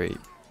military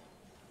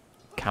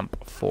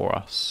camp for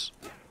us.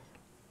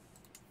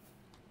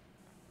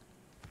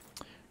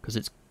 Because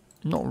it's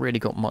not really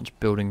got much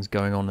buildings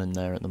going on in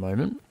there at the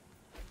moment.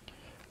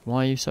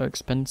 Why are you so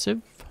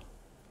expensive?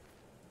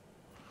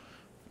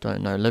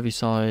 Don't know. Levy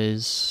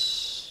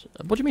size...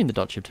 What do you mean the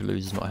Duchy of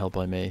Toulouse is not held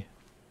by me?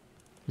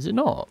 Is it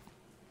not?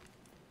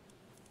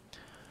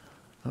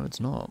 No, it's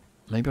not.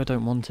 Maybe I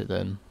don't want it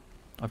then.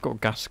 I've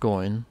got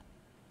Gascoigne,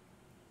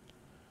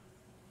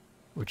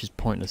 which is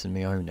pointless in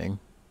me owning.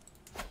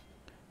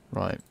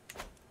 Right.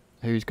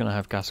 Who's going to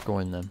have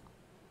Gascoigne then?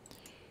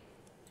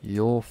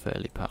 You're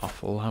fairly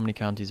powerful. How many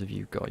counties have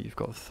you got? You've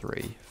got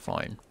 3.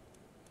 Fine.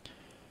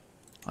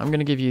 I'm going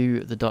to give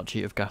you the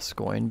Duchy of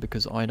Gascoigne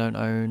because I don't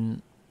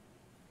own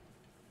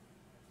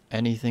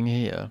anything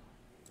here.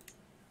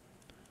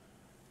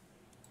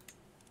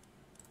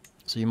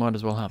 So you might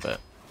as well have it.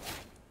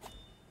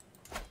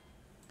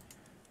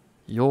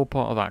 You're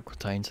part of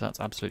Aquitaine, so that's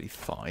absolutely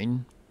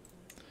fine.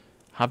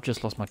 Have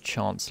just lost my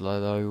Chancellor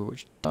though,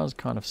 which does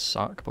kind of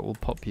suck, but we'll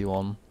pop you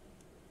on.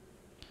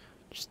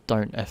 Just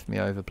don't F me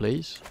over,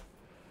 please.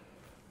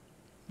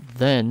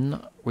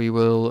 Then we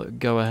will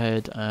go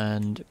ahead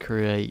and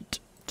create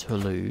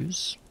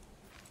Toulouse,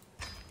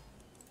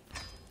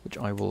 which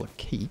I will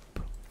keep.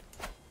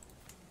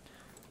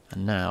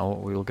 And now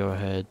we will go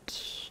ahead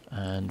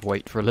and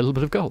wait for a little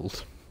bit of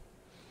gold.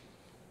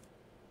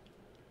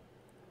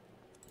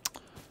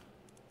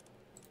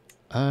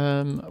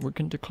 We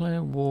can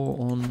declare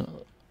war on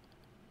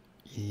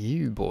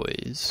you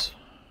boys.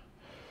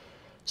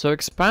 So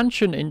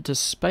expansion into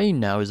Spain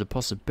now is a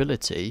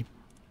possibility.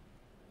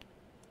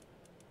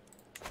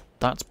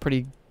 That's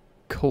pretty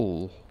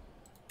cool.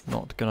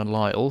 Not gonna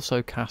lie.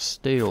 Also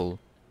Castile.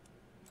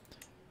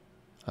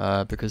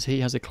 Because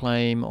he has a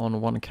claim on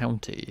one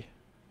county.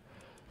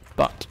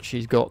 But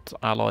she's got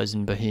allies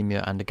in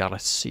Bohemia and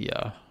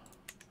Galicia.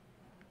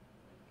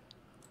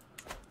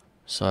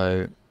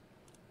 So,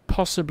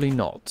 possibly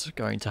not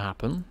going to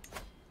happen.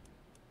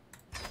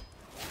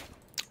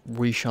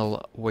 We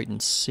shall wait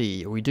and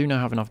see. We do now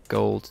have enough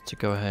gold to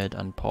go ahead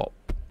and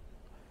pop.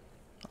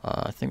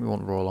 I think we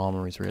want Royal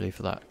Armories really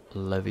for that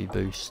levy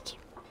boost.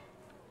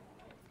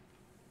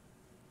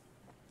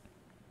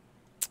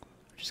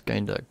 Just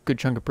gained a good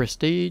chunk of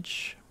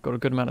prestige. Got a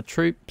good amount of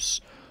troops.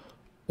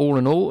 All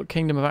in all,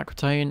 Kingdom of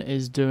Aquitaine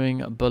is doing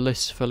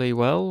blissfully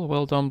well.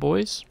 Well done,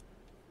 boys.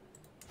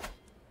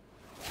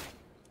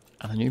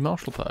 And a new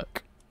martial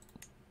perk.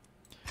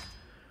 I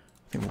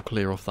think we'll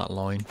clear off that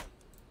line.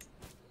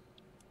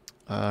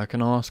 I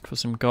can ask for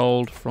some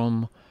gold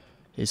from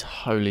His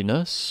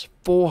Holiness.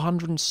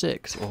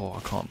 406. Oh,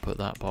 I can't put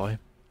that by.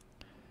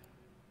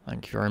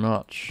 Thank you very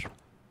much.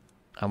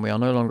 And we are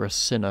no longer a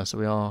sinner, so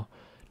we are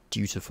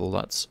dutiful.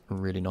 That's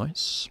really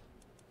nice.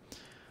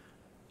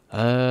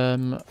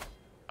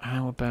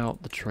 How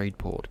about the trade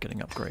port getting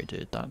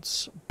upgraded?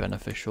 That's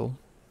beneficial.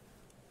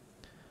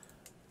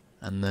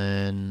 And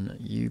then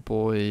you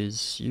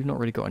boys, you've not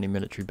really got any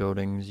military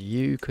buildings.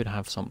 You could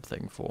have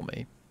something for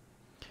me.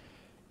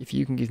 If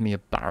you can give me a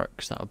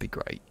barracks, that would be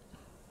great.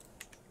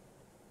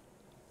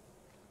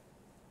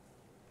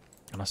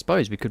 And I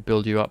suppose we could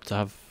build you up to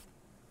have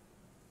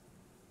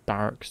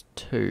barracks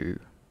too.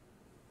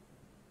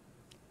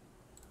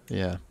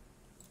 Yeah.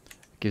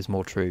 It gives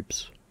more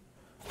troops.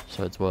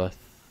 So it's worth.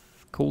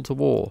 Call to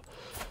war.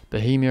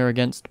 Bohemia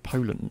against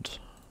Poland.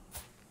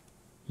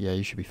 Yeah,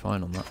 you should be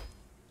fine on that.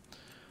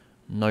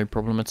 No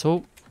problem at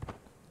all.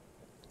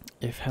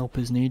 If help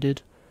is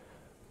needed,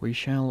 we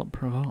shall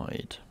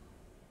provide.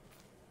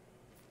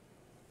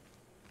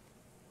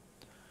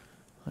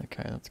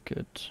 Okay, that's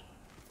good.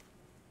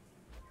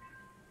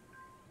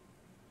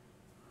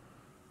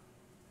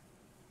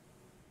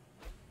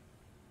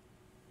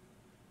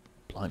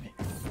 Blimey.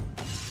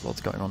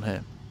 What's going on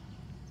here?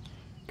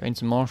 Gain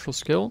some martial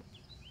skill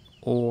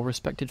or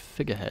respected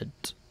figurehead.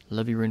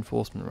 Levy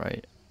reinforcement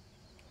rate.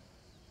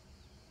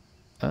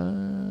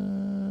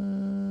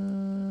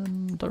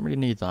 Don't really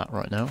need that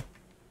right now.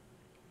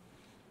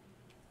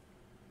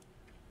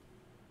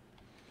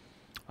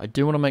 I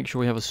do want to make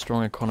sure we have a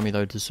strong economy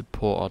though to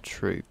support our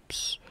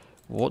troops.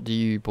 What do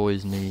you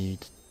boys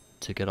need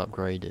to get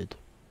upgraded?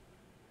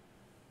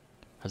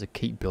 Has a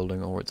keep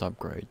building or its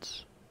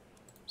upgrades?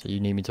 So you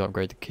need me to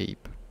upgrade the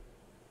keep.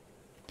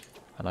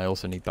 And I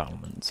also need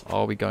battlements.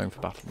 Are we going for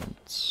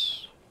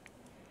battlements?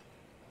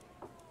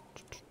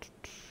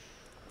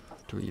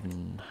 Do we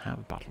even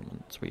have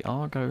battlements? We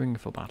are going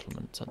for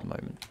battlements at the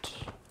moment.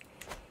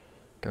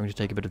 Going to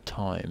take a bit of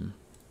time.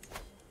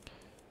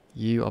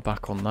 You are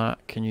back on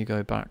that. Can you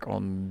go back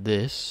on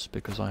this?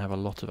 Because I have a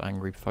lot of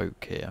angry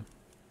folk here.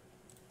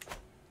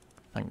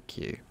 Thank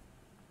you.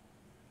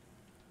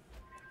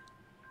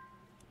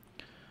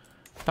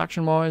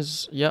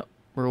 Faction-wise, yep,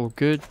 we're all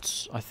good.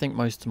 I think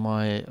most of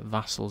my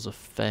vassals are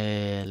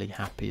fairly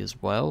happy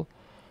as well.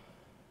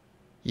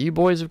 You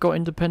boys have got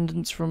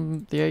independence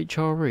from the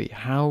HRE.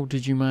 How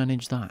did you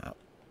manage that?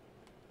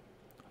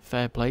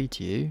 Fair play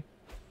to you.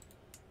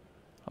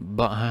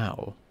 But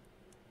how?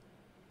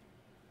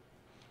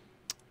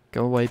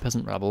 Go away,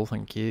 peasant rabble,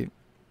 thank you.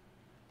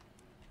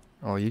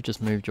 Oh, you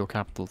just moved your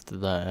capital to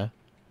there.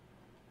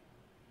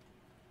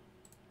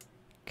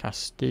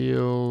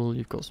 Castile,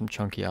 you've got some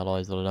chunky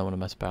allies that I don't want to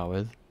mess about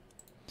with.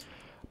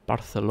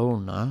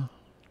 Barcelona.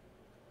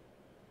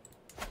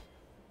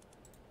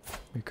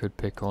 We could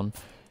pick on.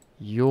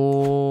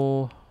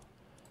 You're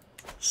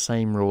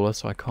same ruler,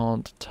 so I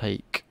can't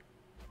take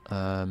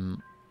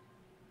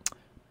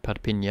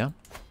Perpignan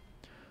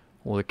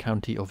or the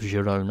county of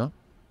Girona.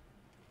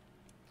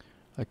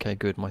 Okay,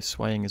 good. My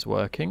swaying is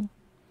working.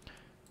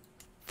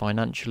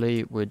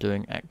 Financially, we're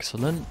doing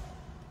excellent.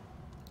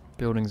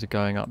 Buildings are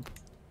going up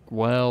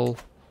well.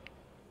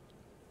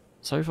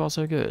 So far,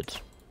 so good.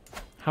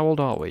 How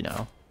old are we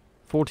now?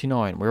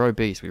 49. We're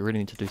obese. We really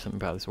need to do something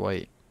about this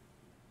weight.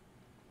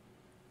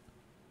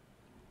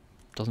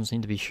 Doesn't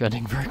seem to be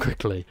shedding very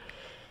quickly.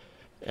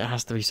 It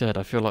has to be said.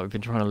 I feel like we've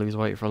been trying to lose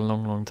weight for a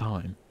long, long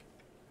time.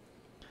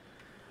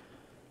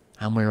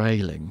 And we're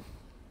ailing.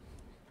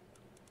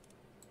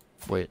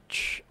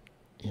 Which,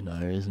 you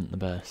know, isn't the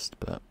best,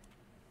 but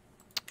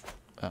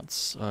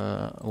that's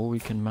all we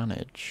can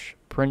manage.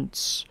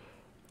 Prince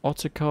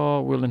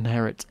Ottokar will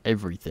inherit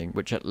everything,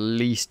 which at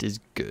least is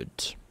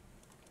good.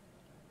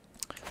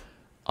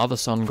 Other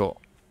son got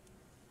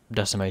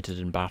decimated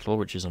in battle,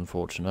 which is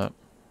unfortunate.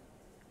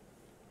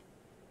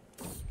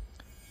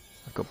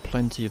 I've got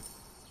plenty of...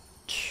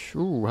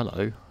 Ooh,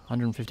 hello.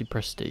 150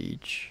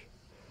 prestige.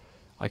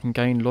 I can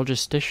gain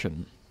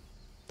logistician.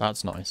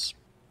 That's nice.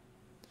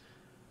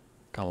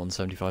 Come on,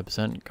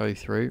 75%. Go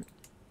through.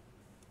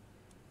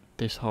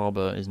 This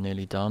harbour is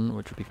nearly done,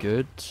 which would be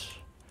good.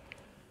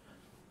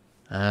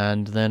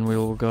 And then we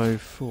will go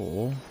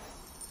for...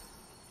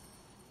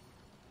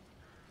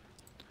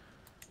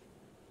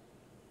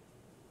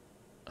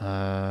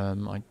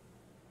 I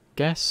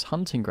guess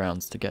hunting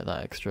grounds to get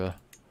that extra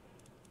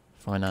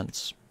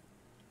finance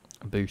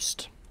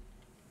boost.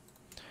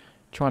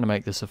 Trying to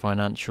make this a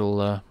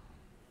financial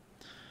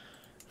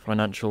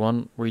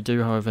one. We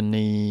do, however,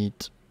 need...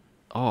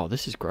 Oh,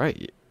 this is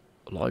great.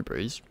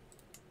 Libraries.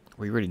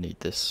 We really need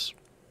this.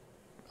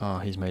 Ah,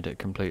 he's made it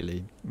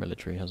completely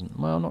military, hasn't...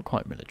 Well, not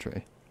quite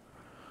military.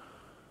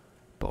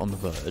 But on the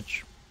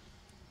verge.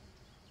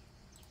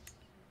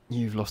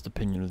 You've lost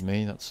opinion with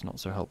me. That's not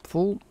so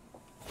helpful.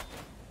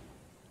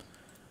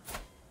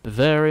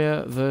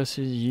 Bavaria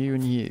versus you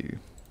and you.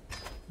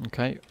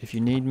 Okay, if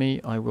you need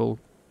me, I will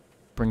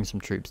bring some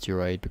troops to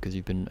your aid because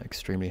you've been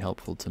extremely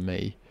helpful to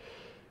me.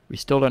 We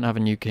still don't have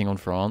a new king on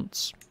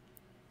France.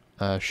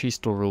 She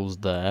still rules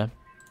there.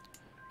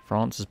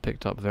 France has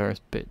picked up various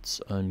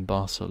bits in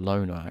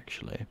Barcelona,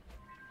 actually.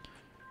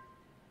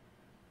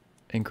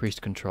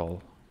 Increased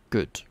control.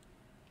 Good.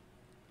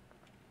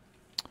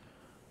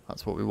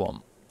 That's what we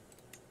want.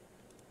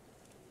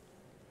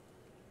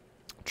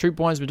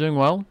 Troop-wise, we're doing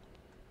well.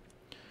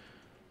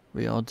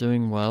 We are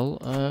doing well.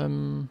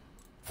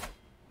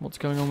 What's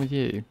going on with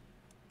you?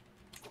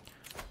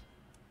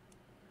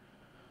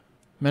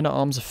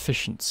 Men-at-arms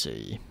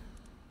efficiency.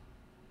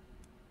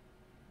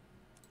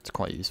 It's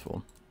quite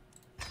useful.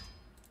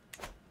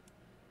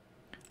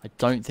 I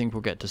don't think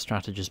we'll get to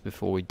strategist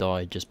before we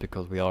die just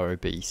because we are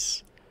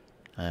obese.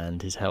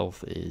 And his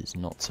health is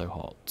not so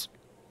hot.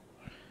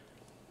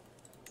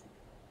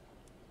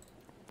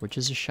 Which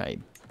is a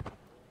shame.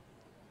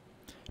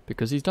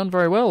 Because he's done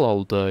very well,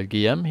 old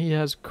Guillaume. He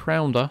has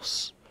crowned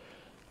us,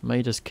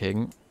 made us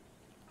king,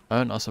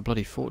 earned us a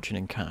bloody fortune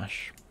in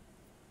cash.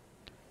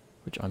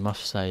 Which I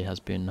must say has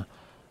been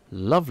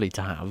lovely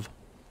to have.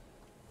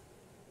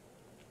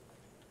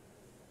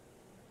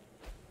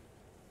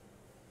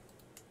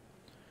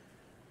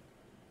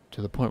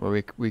 To the point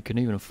where we can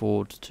even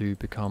afford to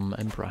become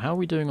emperor. How are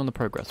we doing on the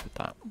progress with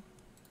that?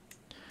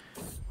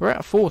 We're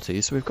at 40,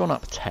 so we've gone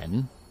up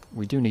 10.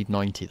 We do need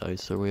 90 though,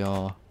 so we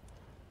are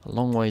a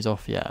long ways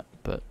off yet.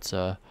 But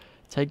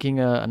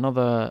taking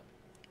another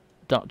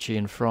duchy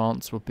in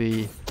France will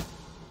be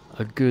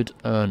a good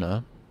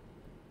earner.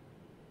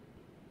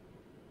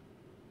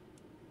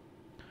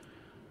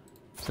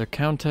 So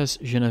Countess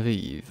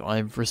Genevieve,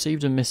 I've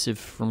received a missive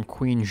from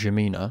Queen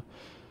Jemina.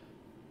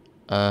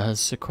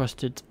 Has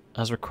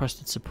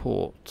requested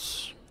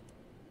support.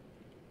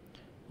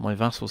 My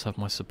vassals have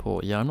my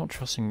support. Yeah, I'm not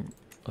trusting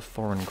a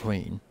foreign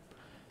queen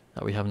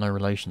that we have no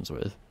relations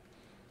with,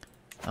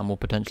 and will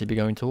potentially be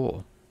going to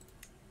war.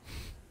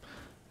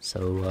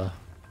 So,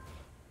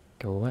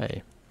 go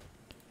away.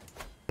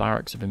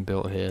 Barracks have been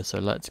built here, so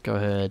let's go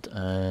ahead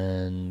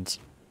and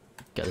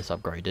get this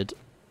upgraded.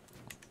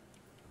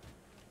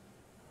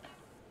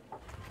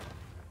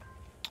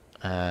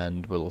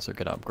 And we'll also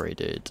get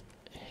upgraded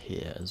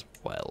here as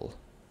well.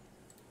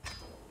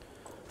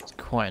 It's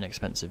quite an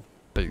expensive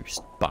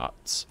boost,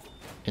 but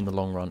in the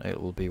long run it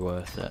will be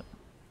worth it.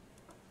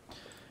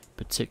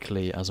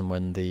 Particularly as and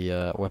when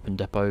the weapon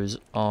depots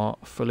are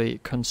fully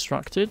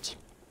constructed.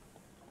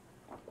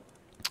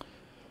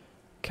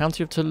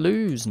 County of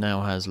Toulouse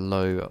now has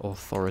low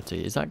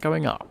authority. Is that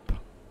going up?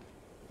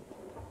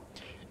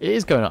 It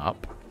is going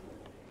up.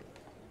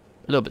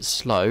 A little bit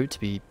slow, to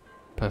be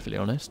perfectly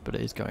honest, but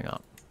it is going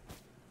up.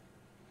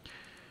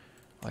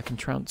 I can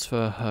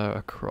transfer her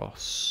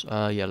across.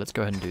 Yeah, let's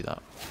go ahead and do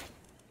that.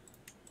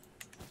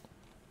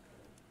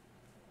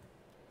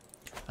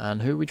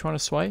 And who are we trying to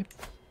sway?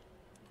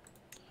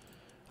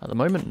 At the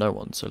moment, no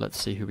one, so let's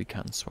see who we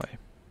can sway.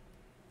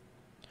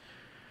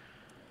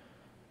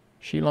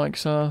 She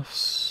likes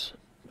us.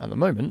 At the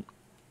moment,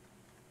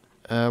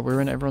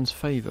 we're in everyone's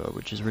favour,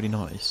 which is really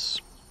nice.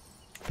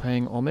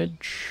 Paying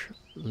homage.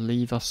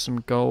 Leave us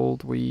some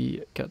gold.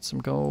 We get some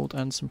gold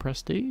and some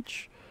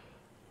prestige.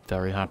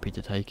 Very happy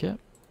to take it.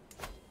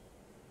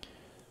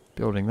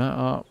 Building that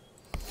up.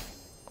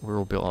 We're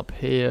all built up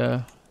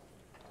here.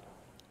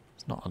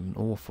 It's not an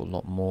awful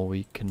lot more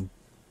we can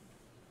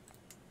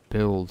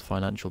build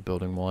financial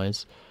building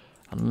wise,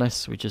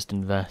 unless we just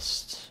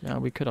invest. Yeah,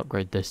 we could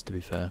upgrade this, to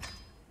be fair.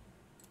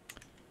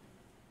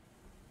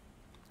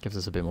 Gives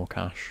us a bit more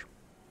cash.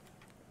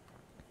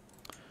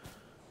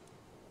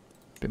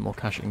 A bit more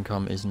cash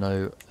income is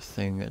no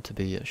thing to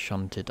be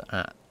shunted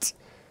at.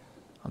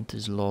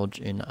 Hunter's Lodge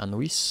in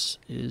Anouilh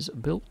is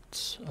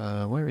built.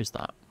 Where is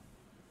that?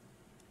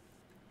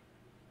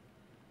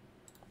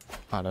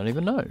 I don't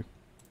even know.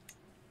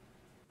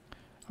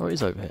 Oh, it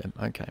is over here.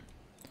 Okay.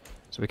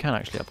 So we can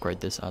actually upgrade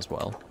this as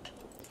well.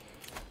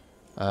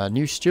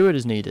 New steward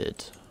is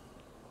needed.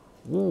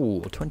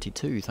 Ooh,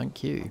 22,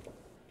 thank you.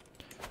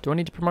 Do I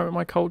need to promote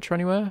my culture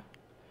anywhere?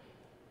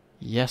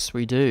 Yes,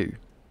 we do.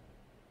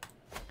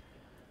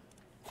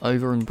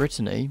 Over in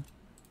Brittany.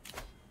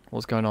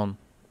 What's going on?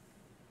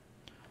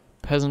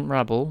 Peasant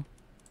rabble.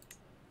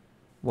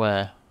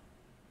 Where?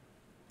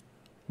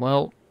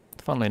 Well,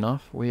 funnily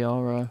enough, we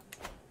are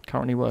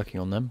currently working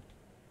on them.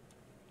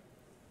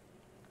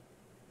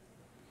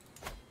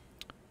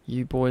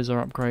 You boys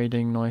are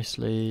upgrading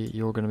nicely.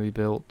 You're going to be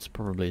built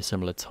probably a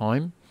similar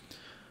time.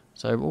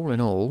 So all in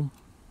all,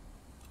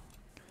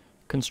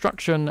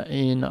 construction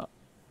in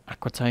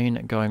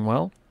Aquitaine going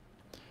well.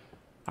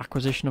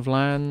 Acquisition of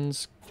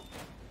lands.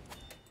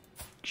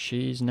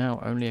 She's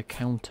now only a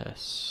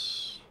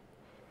countess.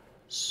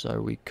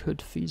 So we could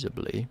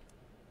feasibly...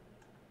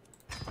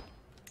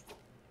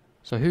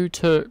 So who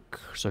took...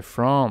 So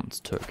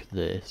France took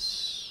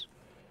this.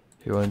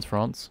 Who owns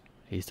France?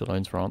 He still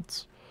owns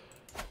France.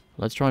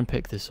 Let's try and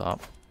pick this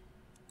up.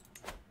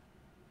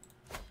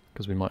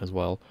 Because we might as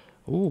well.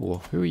 Ooh,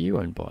 who are you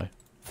owned by?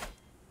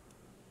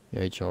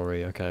 The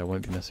HRE. Okay, I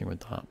won't be messing with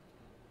that.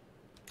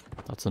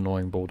 That's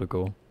annoying, border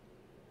gore.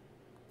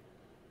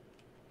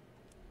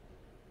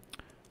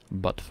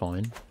 But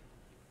fine.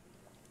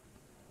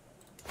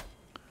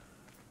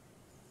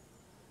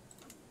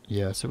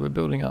 Yeah, so we're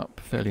building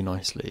up fairly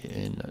nicely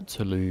in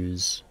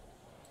Toulouse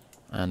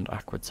and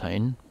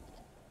Aquitaine.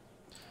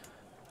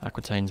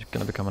 Aquitaine's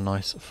going to become a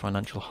nice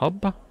financial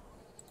hub.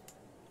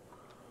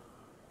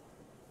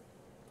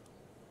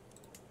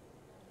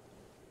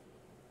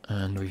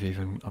 And we've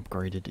even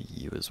upgraded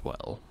you as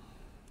well.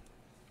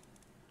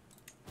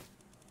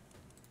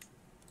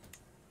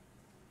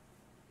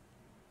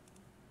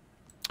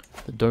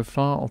 The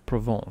Dauphin of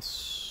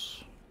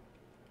Provence.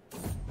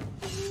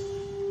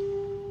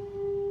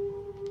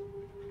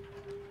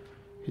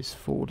 His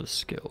Forder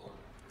skill.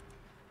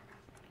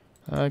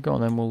 Go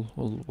on then,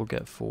 we'll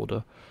get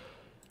Forder.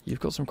 You've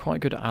got some quite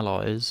good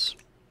allies.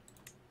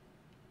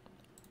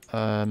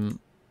 I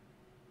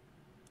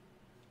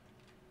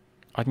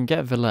can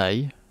get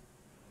Valais.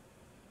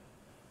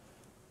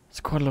 It's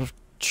quite a lot of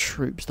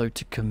troops though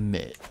to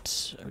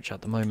commit, which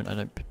at the moment I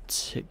don't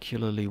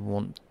particularly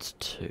want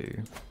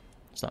to.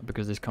 Is that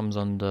because this comes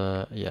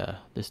under, yeah,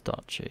 this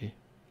duchy?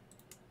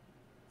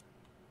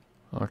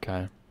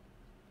 Okay.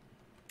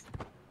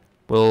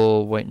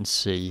 We'll wait and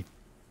see.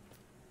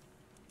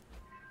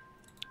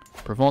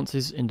 Provence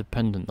is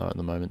independent though at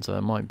the moment, so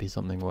it might be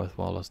something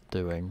worthwhile us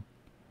doing.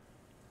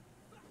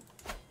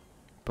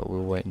 But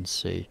we'll wait and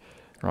see.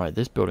 Right,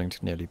 this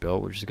building's nearly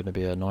built, which is going to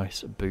be a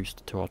nice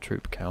boost to our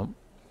troop count.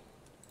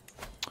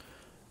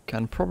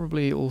 Can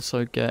probably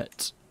also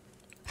get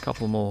a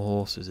couple more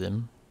horses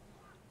in.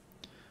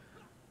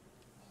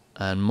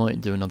 And might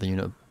do another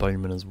unit of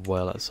bowmen as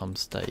well at some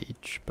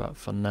stage. But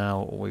for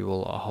now, we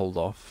will hold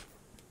off.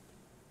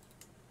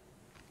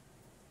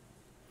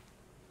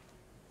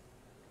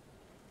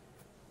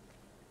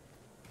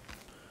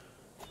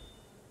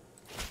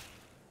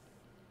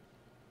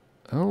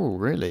 Oh,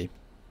 really?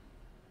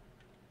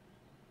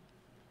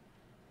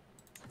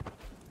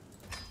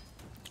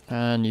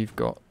 And you've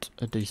got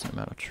a decent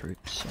amount of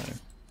troops, so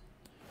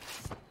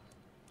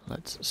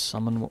let's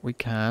summon what we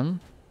can.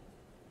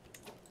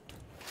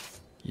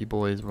 You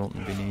boys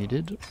won't be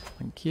needed.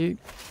 Thank you.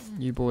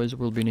 You boys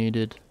will be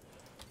needed.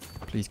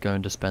 Please go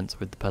and dispense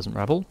with the peasant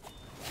rabble.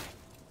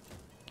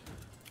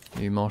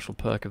 New martial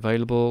perk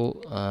available.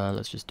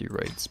 Let's just do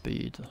raid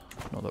speed.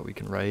 Not that we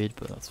can raid,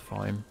 but that's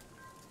fine.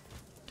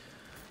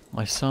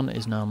 My son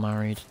is now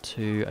married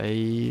to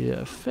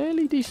a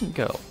fairly decent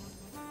girl.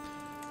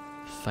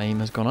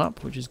 Fame has gone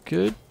up, which is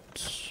good.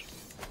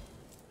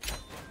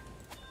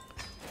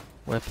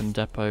 Weapon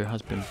depot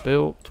has been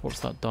built. What's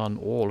that done?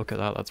 Oh, look at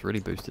that. That's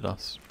really boosted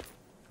us.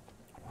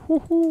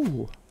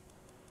 Woohoo!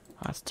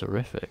 That's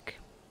terrific.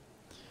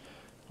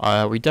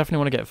 We definitely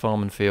want to get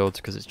farm and fields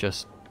because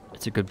it's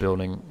a good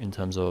building in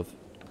terms of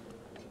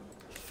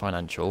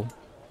financial.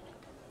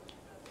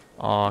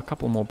 A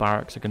couple more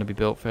barracks are going to be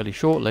built fairly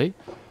shortly.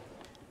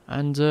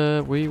 And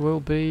we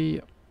will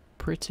be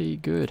pretty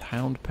good.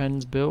 Hound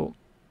pens built.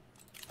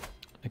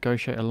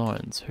 Negotiate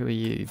alliance. Who are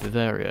you?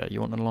 Bavaria.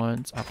 You want an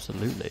alliance?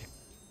 Absolutely.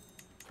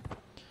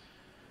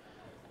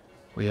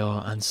 We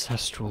are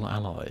ancestral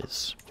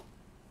allies.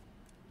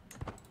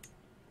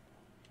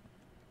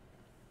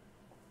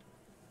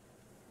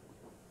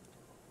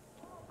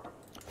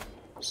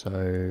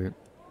 So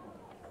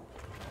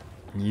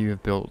you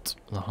have built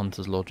the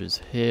hunters'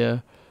 lodges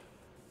here.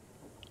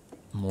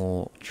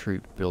 More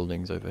troop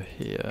buildings over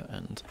here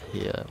and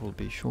here will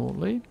be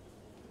shortly.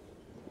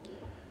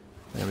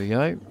 There we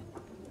go.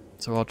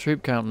 So our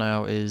troop count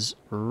now is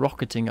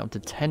rocketing up to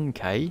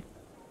 10k.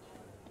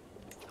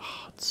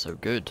 Oh, it's so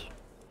good.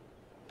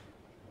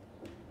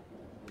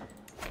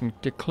 Can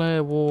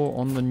declare war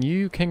on the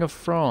new King of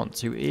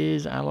France, who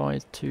is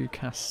allied to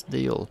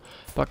Castile.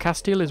 But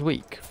Castile is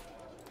weak.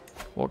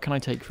 What can I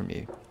take from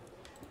you?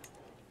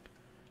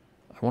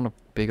 I want a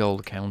big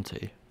old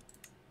county.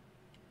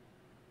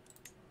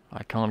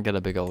 I can't get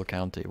a big old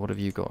county. What have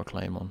you got a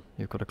claim on?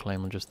 You've got a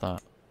claim on just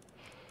that.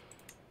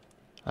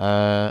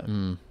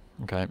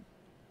 Okay.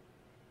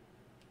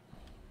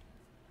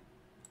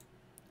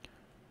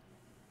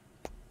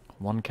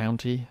 One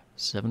county,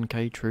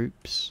 7k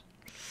troops.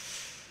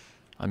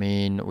 I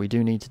mean, we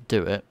do need to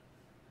do it.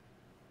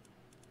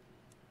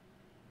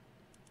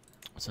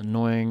 It's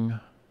annoying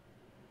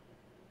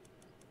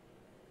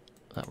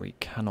that we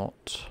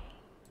cannot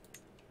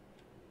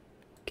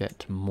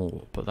get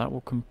more, but that will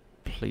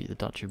complete the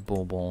Duchy of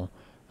Bourbon.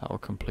 That will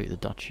complete the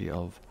Duchy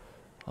of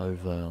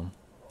Auvergne.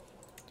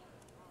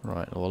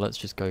 Right, well, let's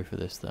just go for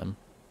this then.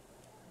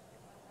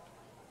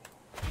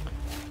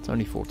 It's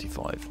only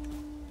 45.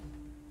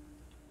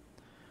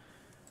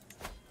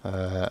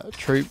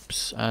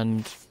 Troops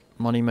and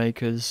money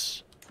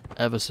makers,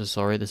 ever so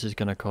sorry, this is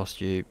going to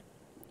cost you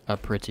a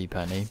pretty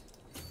penny.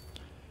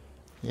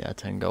 Yeah,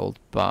 10 gold,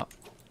 but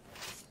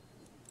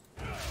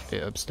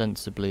it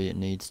ostensibly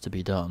needs to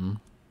be done.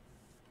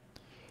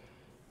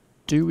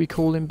 Do we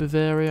call in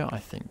Bavaria? I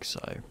think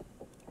so.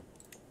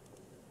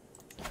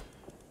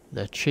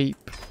 They're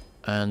cheap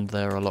and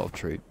there are a lot of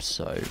troops,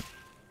 so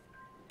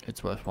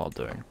it's worthwhile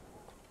doing.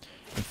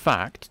 In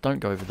fact, don't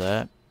go over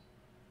there.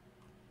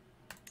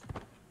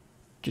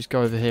 Just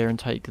go over here and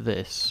take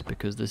this,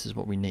 because this is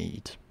what we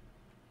need.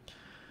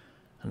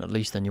 And at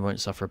least then you won't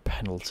suffer a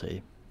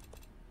penalty.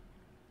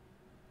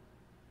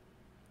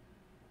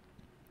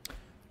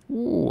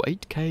 Ooh,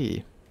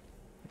 8k.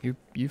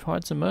 You've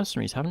hired some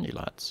mercenaries, haven't you,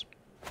 lads?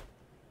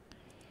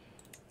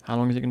 How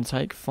long is it going to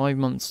take? 5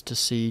 months to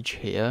siege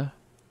here.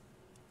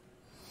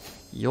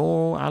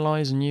 Your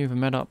allies and you have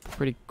met up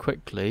pretty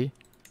quickly.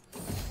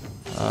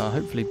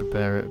 Hopefully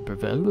Bavaria,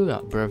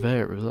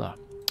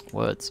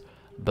 words.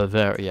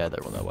 Bavaria, yeah,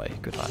 they're on their way.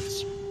 Good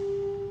lads.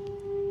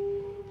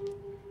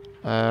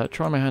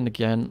 Try my hand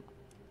again.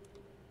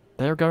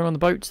 They're going on the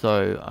boats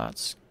though.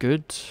 That's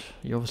good.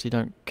 You obviously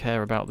don't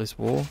care about this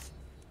war.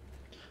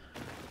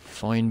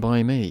 Fine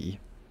by me.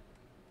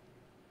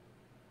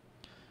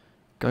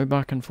 Go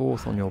back and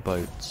forth on your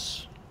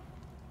boats.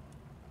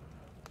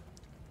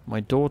 My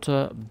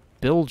daughter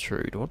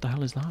Biltrude. What the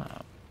hell is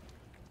that?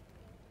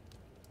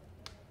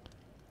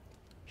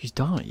 She's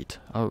died.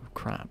 Oh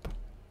crap.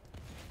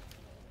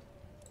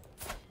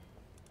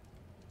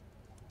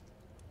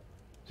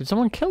 Did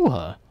someone kill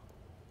her?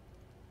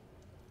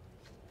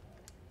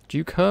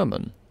 Duke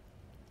Herman.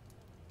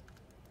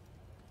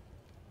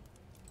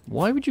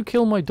 Why would you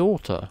kill my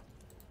daughter?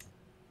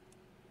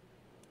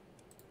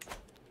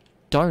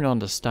 Don't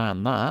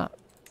understand that.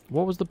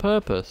 What was the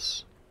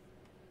purpose?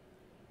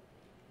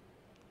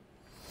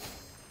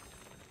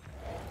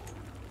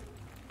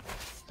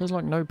 There's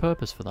like no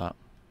purpose for that.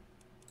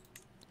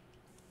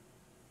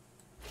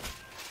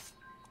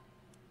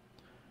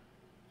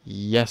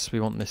 Yes, we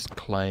want this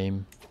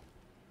claim.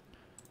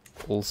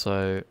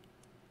 Also,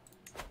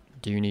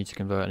 do you need to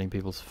convert any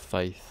people's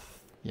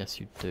faith? Yes,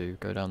 you do.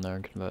 Go down there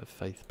and convert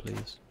faith,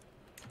 please.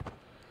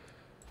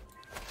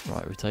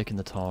 Right, we've taken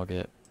the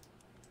target.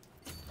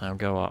 Now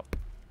go up.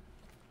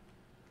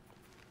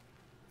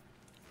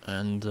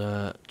 And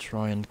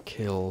try and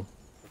kill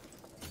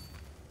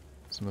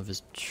some of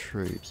his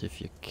troops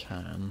if you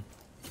can.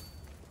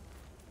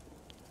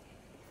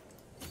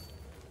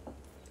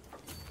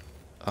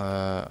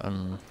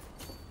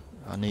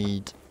 I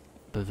need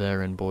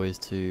Bavarian boys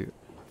to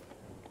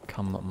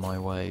come my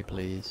way,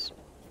 please.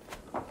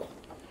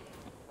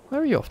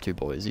 Where are you off to,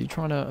 boys? Are you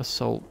trying to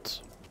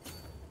assault?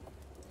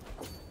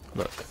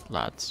 Look,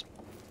 lads.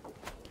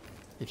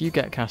 If you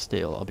get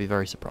Castile, I'll be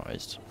very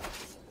surprised.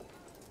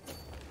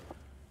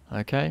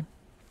 Okay.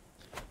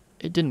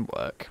 It didn't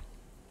work.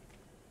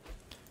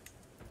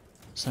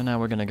 So now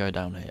we're going to go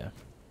down here.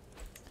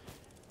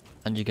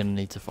 And you're going to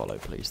need to follow,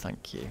 please.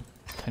 Thank you.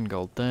 10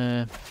 gold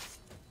there.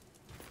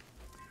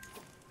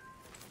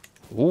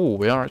 Ooh,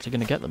 we are actually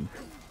going to get them.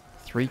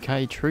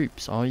 3k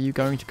troops. Are you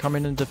going to come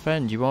in and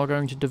defend? You are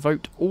going to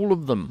devote all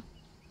of them.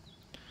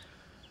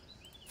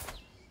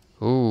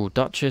 Ooh,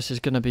 Duchess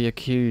is going to be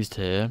accused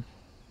here.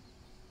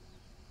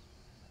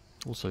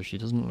 Also, she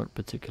doesn't look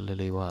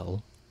particularly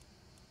well.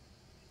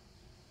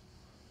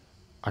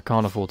 I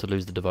can't afford to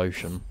lose the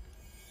devotion.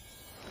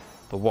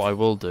 But what I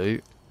will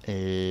do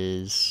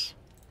is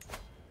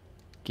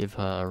give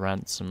her a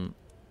ransom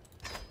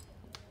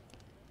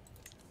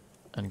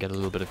and get a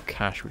little bit of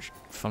cash, which,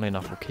 funnily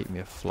enough, will keep me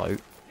afloat.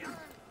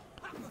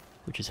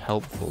 Which is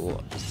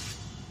helpful.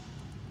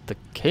 The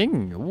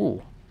king!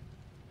 Ooh.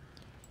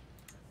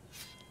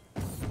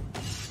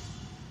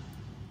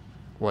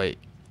 Wait.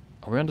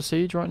 Are we under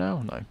siege right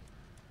now? No.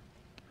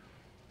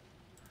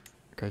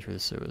 Go through the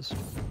sewers.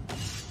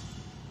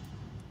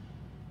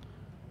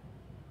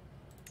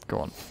 Go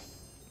on.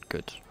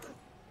 Good.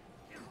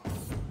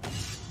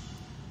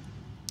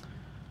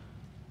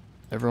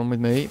 Everyone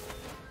with me?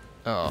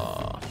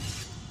 Ah.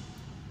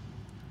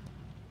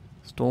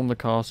 Storm the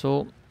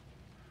castle.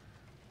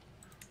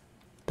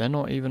 They're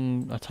not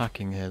even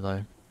attacking here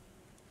though.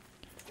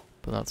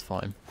 But that's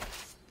fine.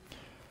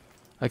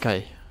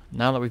 Okay,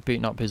 now that we've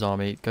beaten up his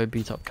army, go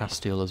beat up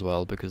Castile as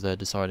well, because they're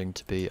deciding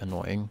to be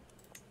annoying.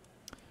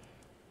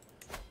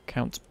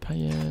 Count's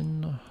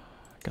paying.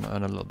 Gonna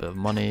earn a little bit of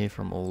money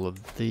from all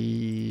of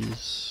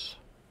these.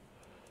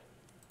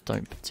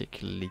 Don't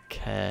particularly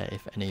care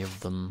if any of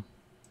them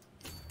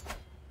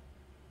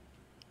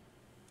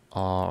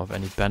are of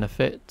any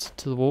benefit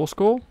to the war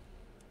score,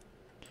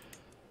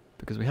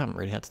 because we haven't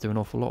really had to do an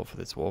awful lot for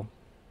this war.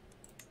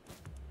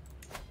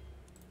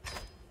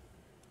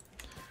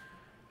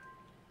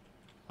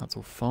 That's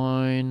all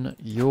fine.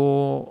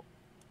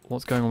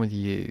 What's going on with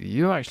you?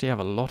 You actually have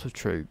a lot of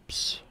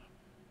troops.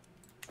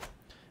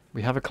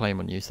 We have a claim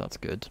on you, so that's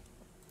good.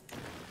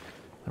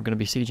 I'm going to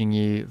be sieging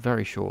you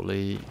very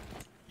shortly.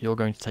 You're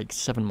going to take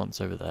 7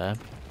 months over there.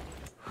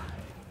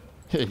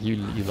 you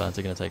lads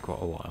are going to take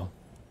quite a while.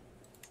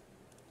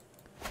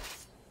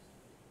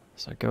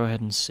 So go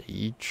ahead and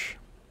siege.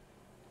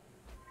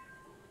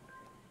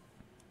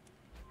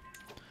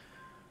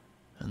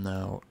 And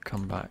now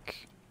come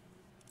back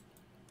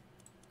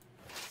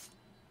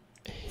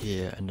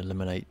here and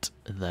eliminate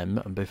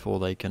them before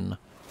they can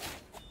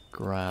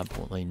grab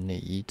what they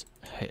need.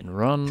 Hit and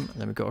run. And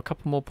then we've got a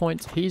couple more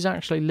points. He's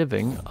actually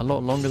living a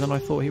lot longer than I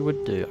thought he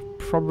would do. I've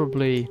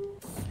probably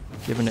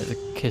given it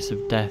the kiss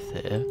of death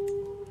here.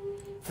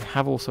 I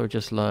have also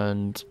just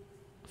learned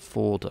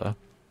Forder.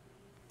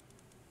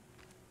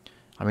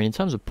 I mean, in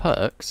terms of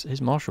perks,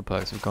 his martial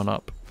perks have gone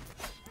up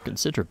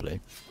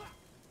considerably.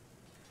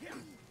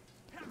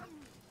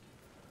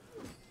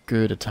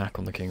 Good attack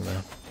on the king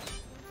there.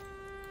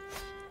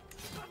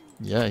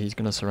 Yeah, he's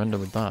going to surrender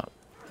with that.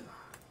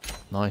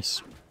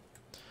 Nice.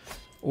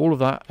 All of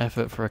that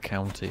effort for a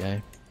county, eh?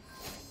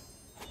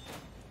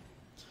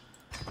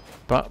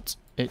 But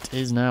it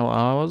is now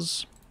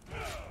ours.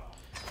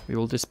 We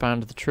will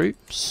disband the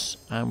troops,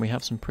 and we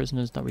have some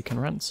prisoners that we can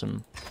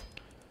ransom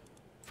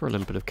for a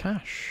little bit of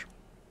cash.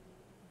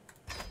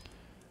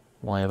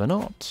 Why ever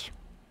not?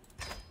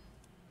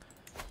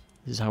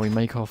 This is how we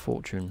make our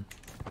fortune.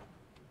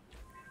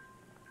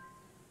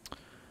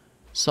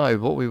 So,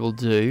 what we will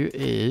do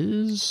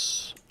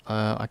is...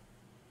 I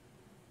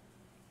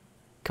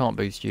can't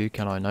boost you,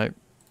 can I? No.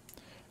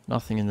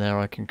 Nothing in there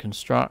I can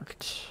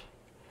construct.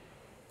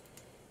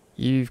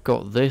 You've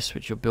got this,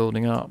 which you're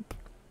building up.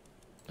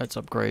 Let's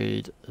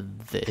upgrade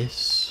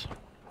this.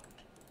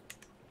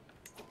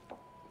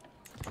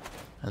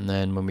 And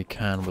then when we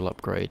can, we'll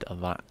upgrade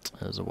that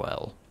as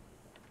well.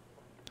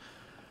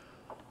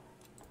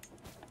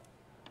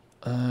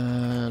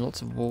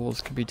 Lots of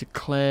wars can be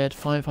declared.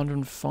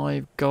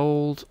 505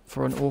 gold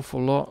for an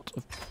awful lot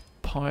of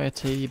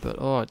piety, but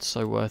oh, it's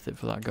so worth it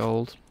for that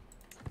gold.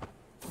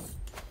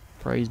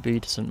 Praise be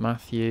to St.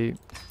 Matthew.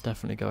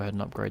 Definitely go ahead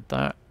and upgrade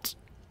that.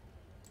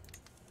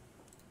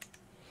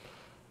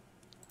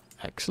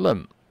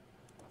 Excellent.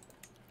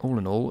 All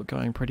in all,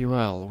 going pretty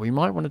well. We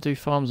might want to do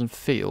farms and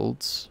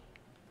fields.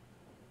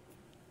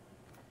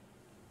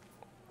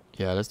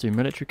 Yeah, let's do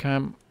military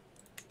camp.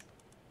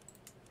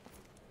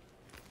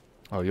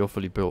 Oh, you're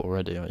fully built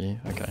already, aren't you?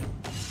 Okay.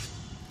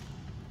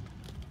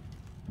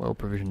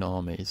 Well-provisioned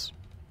armies.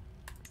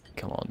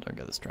 Come on, don't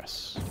get the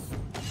stress.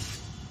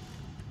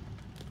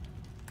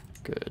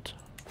 Good.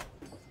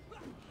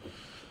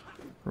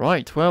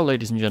 Right, well,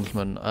 ladies and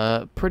gentlemen,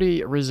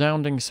 pretty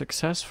resounding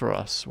success for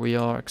us. We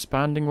are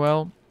expanding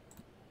well.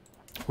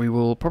 We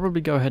will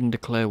probably go ahead and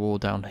declare war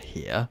down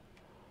here.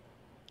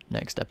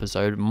 Next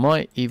episode.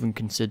 Might even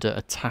consider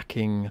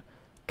attacking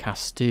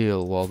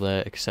Castile while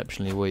they're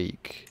exceptionally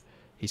weak.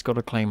 He's got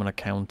a claim on a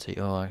county.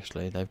 Oh,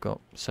 actually, they've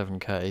got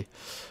 7k.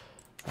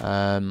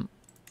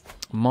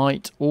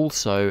 Might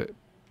also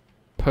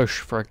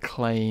push for a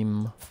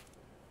claim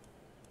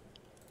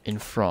in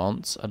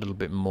France a little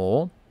bit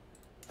more.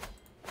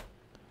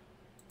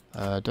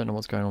 Don't know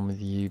what's going on with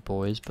you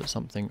boys, but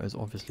something is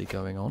obviously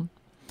going on.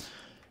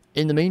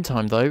 In the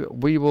meantime, though,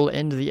 we will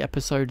end the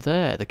episode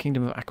there. The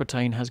Kingdom of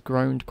Aquitaine has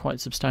grown quite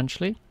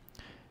substantially.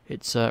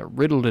 It's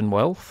riddled in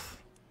wealth.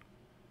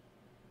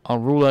 Our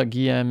ruler,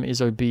 Guillaume,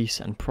 is obese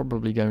and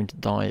probably going to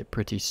die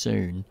pretty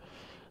soon.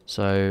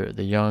 So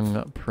the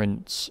young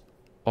Prince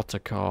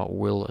Ottokar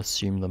will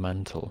assume the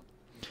mantle.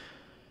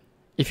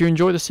 If you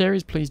enjoy the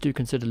series, please do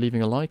consider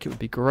leaving a like. It would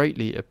be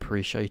greatly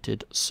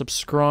appreciated.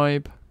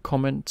 Subscribe,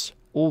 comment,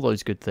 all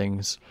those good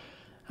things.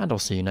 And I'll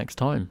see you next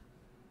time.